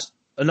 What do you got?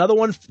 Another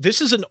one.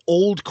 This is an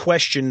old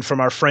question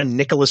from our friend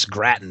Nicholas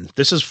Gratton.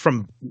 This is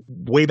from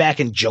way back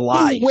in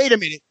July. Wait a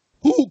minute.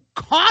 Who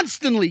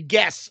constantly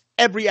guesses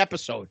every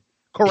episode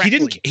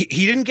correctly?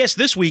 He didn't guess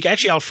this week.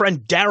 Actually, our friend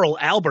Daryl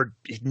Albert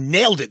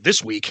nailed it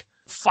this week.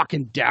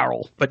 Fucking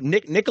Daryl. But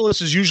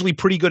Nicholas is usually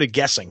pretty good at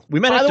guessing.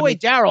 By the way,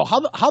 Daryl,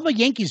 how the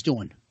Yankees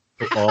doing?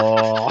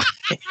 Oh,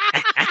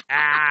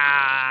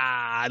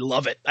 I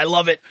love it.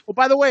 Well,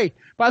 by the way,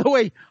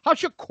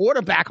 how's your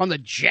quarterback on the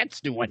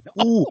Jets doing?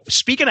 Ooh,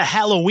 speaking of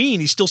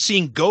Halloween, he's still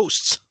seeing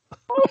ghosts.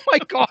 Oh my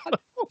god,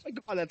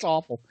 that's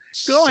awful.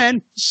 Go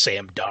ahead,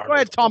 Sam Darnold. Go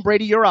ahead, Tom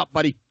Brady, you're up,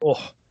 buddy.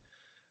 Oh,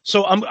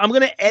 so I'm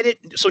going to edit.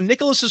 So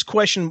Nicholas's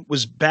question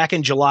was back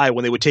in July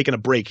when they were taking a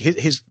break.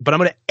 But I'm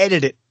going to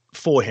edit it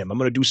for him. I'm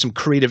going to do some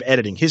creative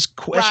editing. His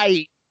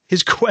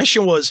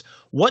question was,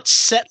 what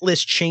set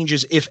list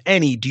changes, if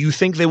any, do you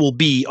think there will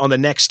be on the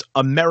next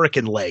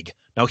American leg?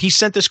 Now, he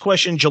sent this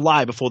question in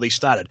July before they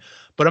started,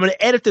 but I'm going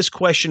to edit this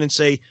question and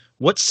say,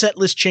 what set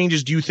list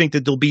changes do you think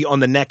that there'll be on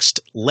the next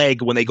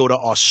leg when they go to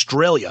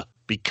Australia?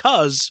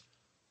 Because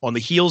on the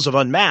heels of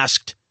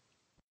Unmasked,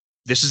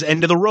 this is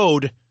end of the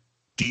road.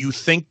 Do you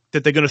think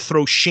that they're going to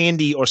throw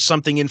Shandy or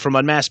something in from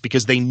Unmasked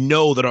because they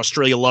know that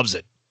Australia loves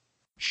it?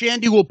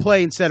 Shandy will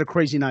play instead of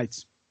Crazy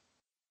Nights.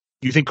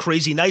 You think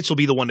Crazy Nights will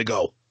be the one to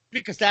go?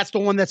 Because that's the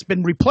one that's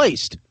been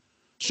replaced.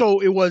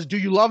 So it was Do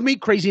You Love Me,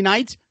 Crazy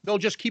Nights. They'll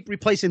just keep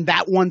replacing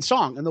that one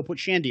song, and they'll put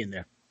Shandy in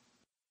there.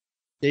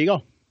 There you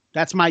go.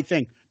 That's my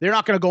thing. They're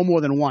not going to go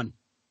more than one.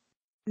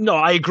 No,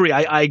 I agree.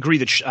 I agree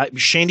that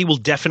Shandy will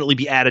definitely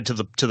be added to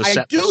the set list.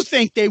 I do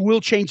think they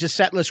will change the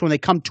set list when they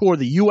come tour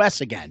the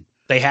U.S. again.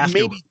 They have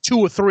Maybe 2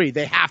 or 3.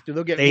 They have to.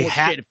 They'll get more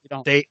shit if they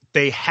don't. They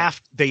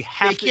have. They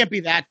can't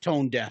be that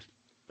tone deaf.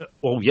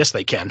 Oh, yes,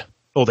 they can.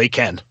 Oh, they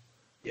can.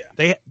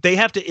 Yeah. They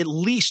have to at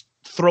least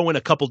throw in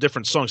a couple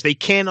different songs. They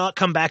cannot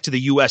come back to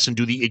the U.S. and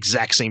do the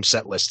exact same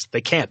set list.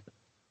 They can't.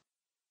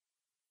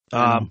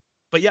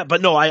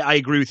 But no, I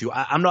agree with you.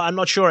 I'm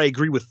not sure I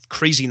agree with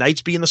Crazy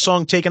Nights being the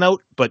song taken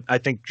out, but I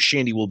think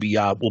Shandy will be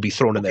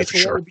thrown in there for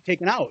sure. What will be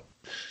taken out?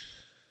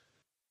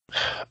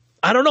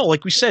 I don't know.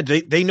 Like we said,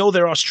 they know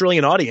their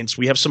Australian audience.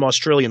 We have some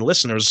Australian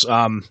listeners.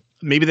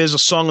 Maybe there's a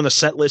song on the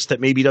set list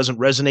that maybe doesn't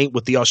resonate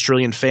with the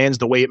Australian fans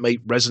the way it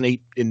might resonate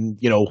in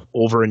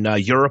over in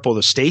Europe or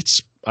the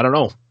States. I don't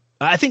know.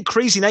 I think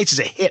Crazy Nights is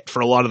a hit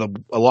for a lot of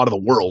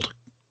the world.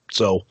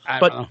 So,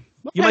 but okay.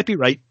 You might be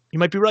right.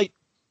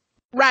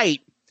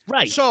 Right.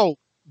 So,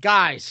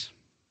 guys,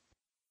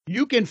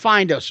 you can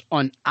find us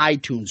on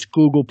iTunes,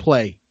 Google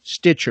Play,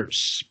 Stitcher,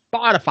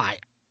 Spotify,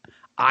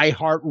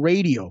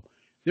 iHeartRadio.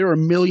 There are a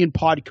million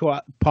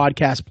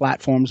podcast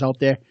platforms out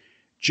there.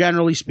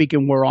 Generally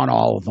speaking, we're on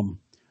all of them.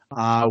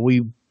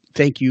 We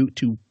thank you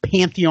to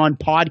Pantheon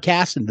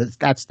Podcast, and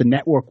that's the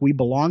network we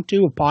belong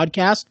to, of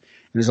podcasts.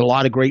 And there's a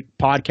lot of great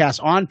podcasts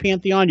on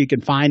Pantheon. You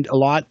can find a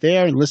lot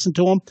there and listen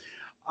to them.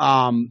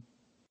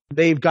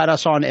 They've got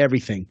us on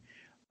everything.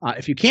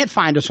 If you can't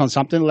find us on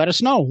something, let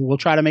us know. We'll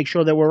try to make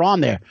sure that we're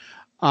on there.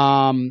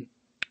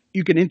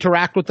 You can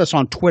interact with us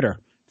on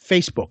Twitter,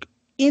 Facebook,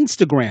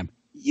 Instagram,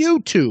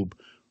 YouTube,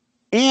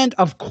 and,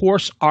 of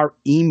course, our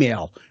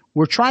email.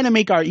 We're trying to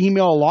make our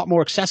email a lot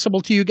more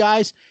accessible to you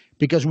guys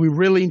because we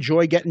really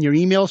enjoy getting your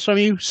emails from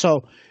you.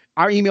 So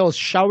our email is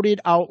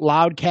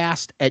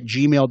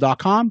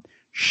shoutitoutloudcast@gmail.com.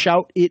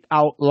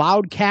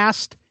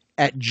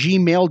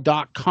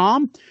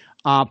 Shoutitoutloudcast@gmail.com.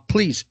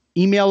 Please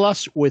email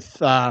us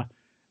with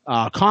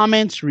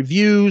comments,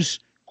 reviews,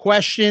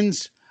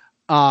 questions,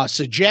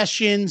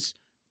 suggestions.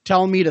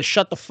 Tell me to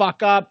shut the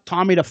fuck up.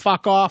 Tell me to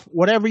fuck off.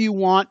 Whatever you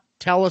want,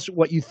 tell us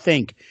what you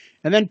think.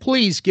 And then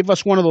please give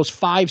us one of those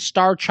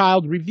 5-star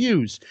child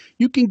reviews.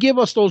 You can give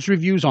us those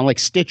reviews on like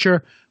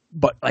Stitcher,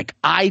 but like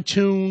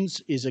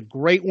iTunes is a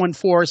great one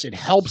for us. It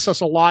helps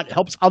us a lot. It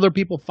helps other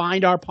people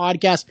find our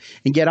podcast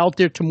and get out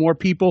there to more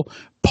people.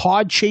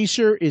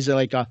 Podchaser is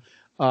like a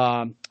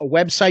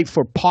website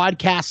for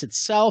podcasts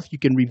itself. You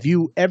can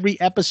review every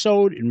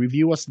episode and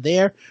review us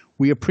there.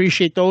 We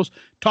appreciate those.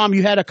 Tom,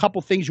 you had a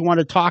couple things you want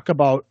to talk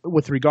about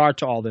with regard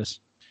to all this.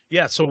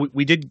 Yeah, so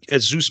we did,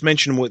 as Zeus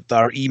mentioned with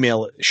our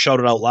email,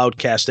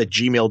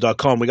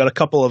 shoutitoutloudcast@gmail.com. We got a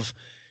couple of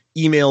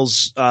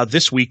emails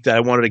this week that I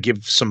wanted to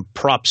give some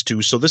props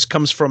to. So this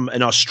comes from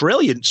an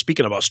Australian,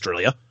 speaking of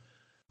Australia,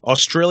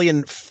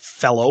 Australian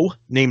fellow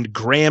named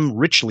Graham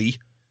Richley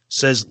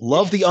says,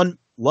 love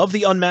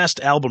the Unmasked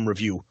album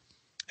review.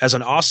 As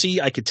an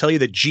Aussie, I could tell you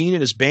that Gene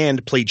and his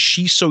band played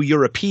She's So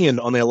European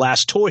on their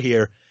last tour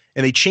here,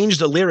 and they changed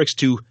the lyrics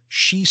to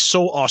She's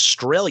So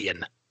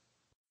Australian.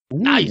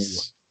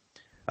 Nice.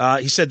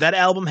 He said that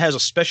album has a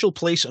special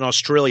place in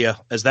Australia,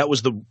 as that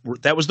was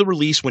the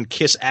release when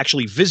Kiss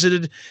actually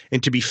visited.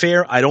 And to be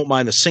fair, I don't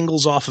mind the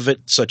singles off of it,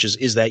 such as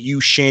Is That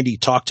You, Shandy,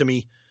 Talk to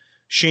Me.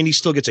 Shandy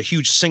still gets a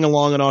huge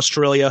sing-along in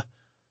Australia.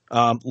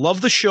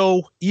 Love the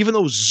show, even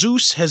though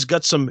Zeus has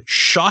got some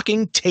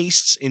shocking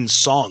tastes in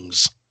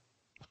songs.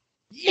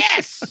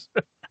 Yes!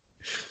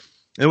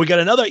 And we got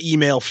another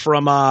email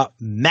from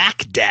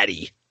Mac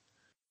Daddy.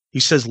 He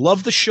says,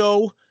 love the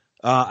show.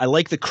 I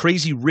like the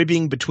crazy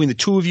ribbing between the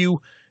two of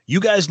you. You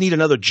guys need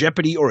another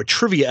Jeopardy or a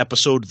trivia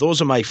episode.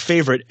 Those are my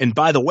favorite. And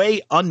by the way,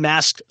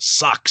 Unmasked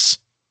sucks.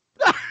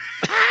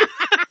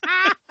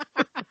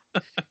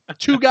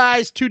 Two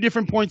guys, two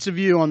different points of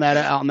view on that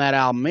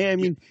album. I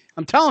mean,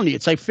 I'm telling you,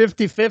 it's like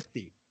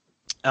 50-50.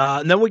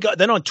 And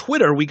then on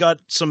Twitter, we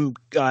got some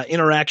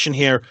interaction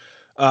here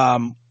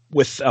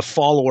with a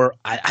follower.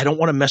 I don't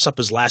want to mess up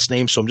his last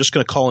name, so I'm just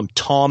going to call him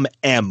Tom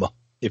M.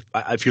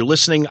 If you're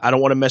listening, I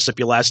don't want to mess up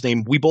your last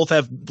name. We both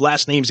have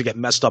last names that get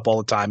messed up all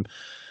the time.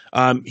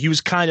 He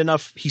was kind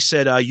enough. He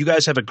said, you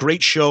guys have a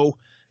great show,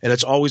 and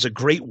it's always a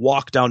great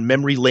walk down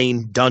memory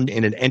lane done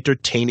in an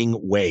entertaining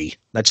way.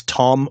 That's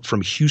Tom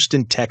from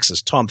Houston,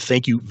 Texas. Tom,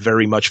 thank you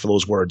very much for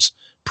those words.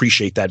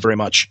 Appreciate that very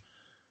much.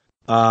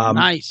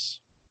 Nice.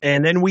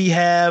 And then we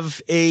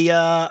have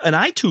an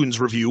iTunes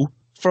review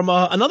from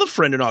another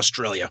friend in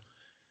Australia.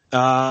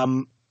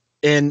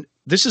 And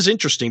this is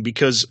interesting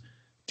because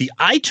the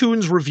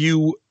iTunes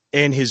review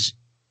and his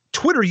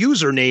Twitter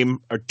username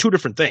are two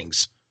different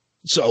things.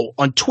 So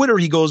on Twitter,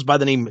 he goes by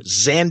the name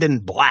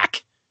Zandon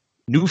Black.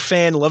 New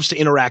fan, loves to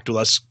interact with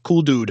us.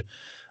 Cool dude.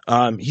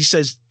 He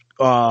says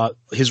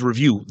his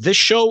review, this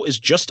show is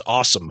just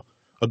awesome.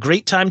 A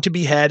great time to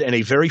be had and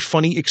a very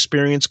funny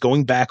experience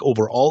going back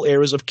over all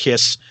eras of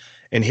Kiss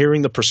and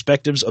hearing the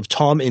perspectives of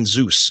Tom and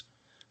Zeus.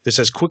 This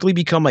has quickly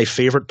become my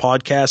favorite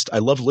podcast. I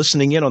love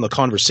listening in on the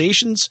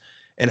conversations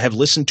and have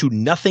listened to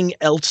nothing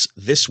else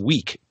this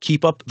week.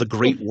 Keep up the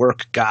great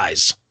work,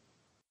 guys.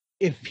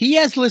 If he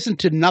has listened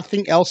to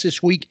nothing else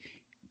this week,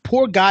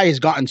 poor guy has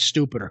gotten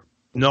stupider.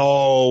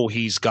 No,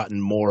 he's gotten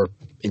more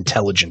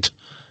intelligent.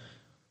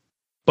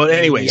 But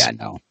anyways, yeah,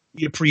 no.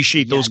 We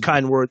appreciate those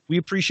kind words. We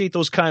appreciate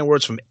those kind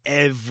words from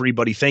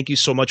everybody. Thank you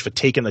so much for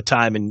taking the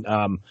time and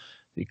a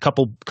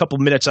couple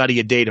minutes out of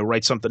your day to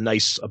write something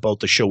nice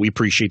about the show. We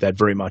appreciate that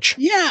very much.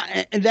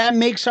 Yeah, and that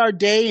makes our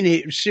day.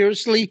 And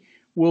seriously,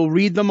 we'll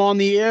read them on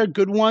the air.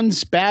 Good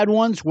ones, bad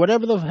ones,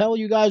 whatever the hell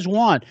you guys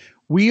want.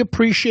 We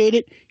appreciate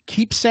it.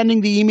 Keep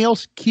sending the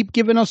emails. Keep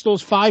giving us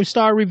those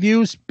 5-star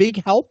reviews.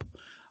 Big help.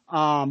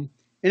 And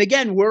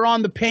again, we're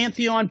on the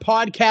Pantheon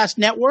Podcast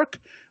Network.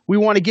 We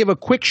want to give a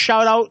quick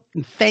shout out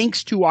and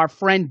thanks to our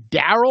friend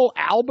Daryl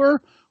Alber,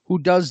 who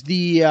does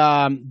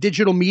the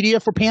digital media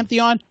for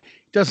Pantheon.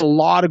 Does a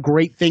lot of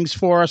great things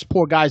for us.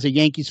 Poor guy's a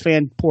Yankees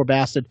fan, poor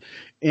bastard.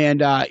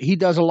 And he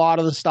does a lot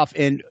of the stuff,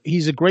 and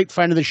he's a great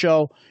friend of the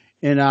show.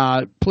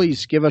 And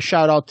please give a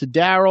shout out to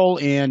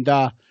Daryl. And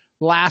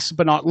last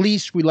but not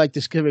least, we'd like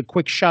to give a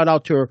quick shout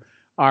out to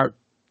our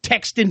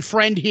texting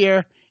friend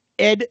here,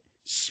 Ed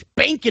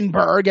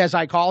Spankenberg, as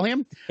I call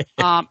him,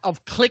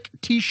 of Click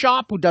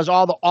T-Shop, who does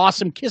all the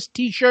awesome Kiss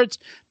T-shirts.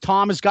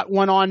 Tom has got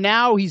one on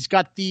now. He's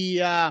got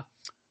the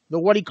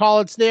what do you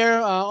call it's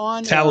there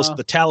on?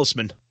 The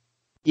Talisman.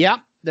 Yeah,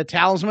 the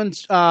Talisman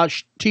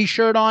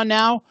T-shirt on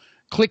now.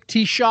 Click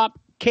T-Shop,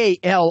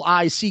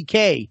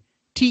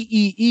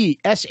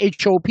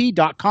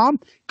 KlickTeeshop.com,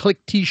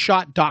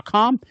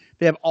 ClickTshop.com.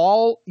 They have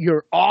all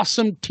your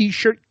awesome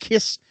T-shirt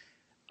Kiss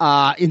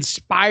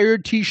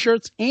inspired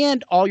T-shirts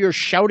and all your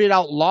Shout It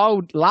Out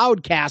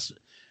Loudcast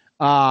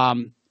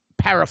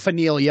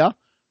paraphernalia.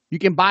 You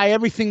can buy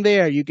everything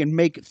there. You can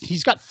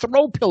he's got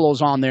throw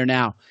pillows on there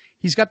now.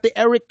 He's got the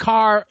Eric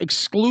Carr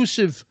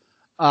exclusive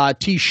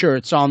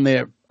T-shirts on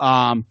there.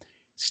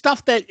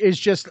 Stuff that is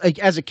just like,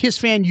 as a Kiss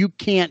fan, you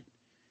can't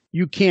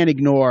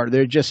ignore.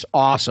 They're just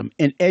awesome.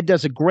 And Ed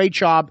does a great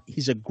job.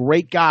 He's a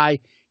great guy.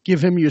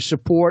 Give him your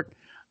support.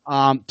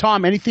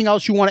 Tom, anything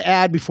else you want to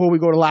add before we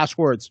go to last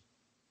words?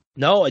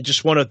 No, I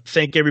just want to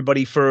thank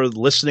everybody for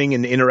listening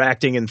and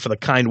interacting and for the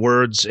kind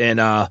words. And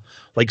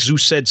like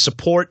Zeus said,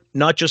 support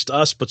not just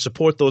us, but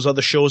support those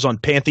other shows on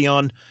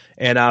Pantheon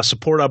and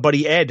support our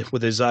buddy Ed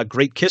with his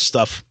great Kiss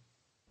stuff.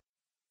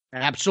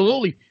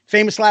 Absolutely.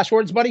 Famous last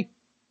words, buddy?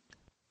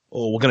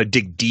 Oh, we're going to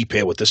dig deep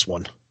here with this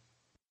one.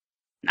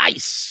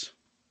 Nice.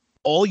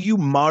 All you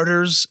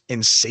martyrs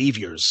and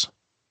saviors,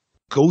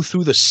 go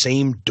through the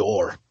same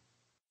door.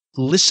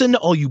 Listen,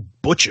 all you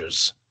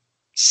butchers,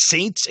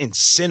 saints and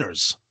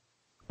sinners.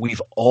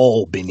 We've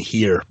all been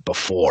here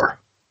before.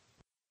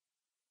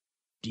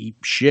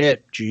 Deep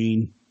shit,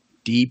 Gene.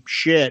 Deep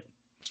shit.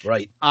 That's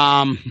right.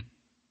 I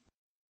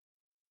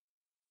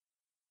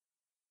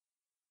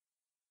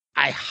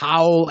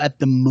howl at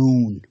the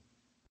moon.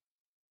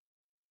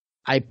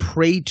 I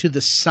pray to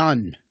the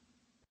sun.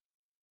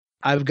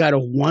 I've got a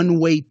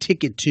one-way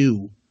ticket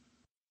to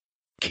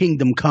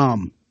Kingdom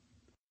Come.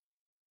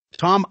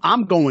 Tom,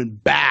 I'm going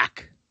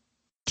back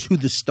to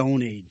the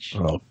Stone Age.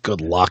 Oh,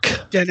 good luck.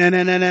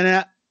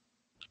 Da-na-na-na-na-na.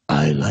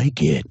 I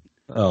like it.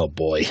 Oh,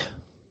 boy.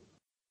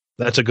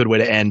 That's a good way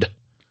to end.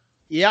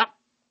 Yep.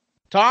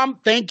 Tom,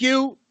 thank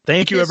you.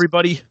 Thank you,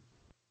 everybody.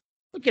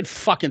 Look at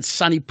fucking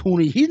Sonny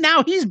Pooney.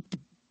 He's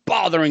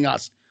bothering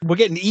us. We're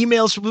getting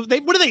emails. What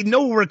do they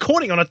know we're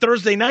recording on a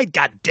Thursday night?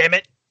 God damn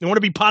it. They want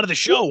to be part of the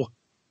show.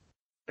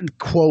 And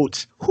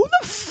quotes. Who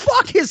the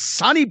fuck is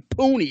Sonny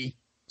Pooney?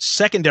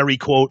 Secondary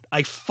quote,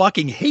 I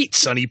fucking hate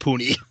Sonny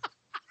Pooney.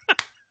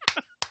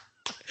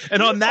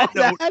 And on that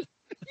note.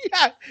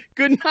 Yeah.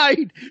 Good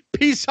night.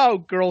 Peace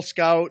out, Girl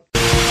Scout.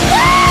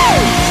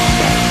 Woo!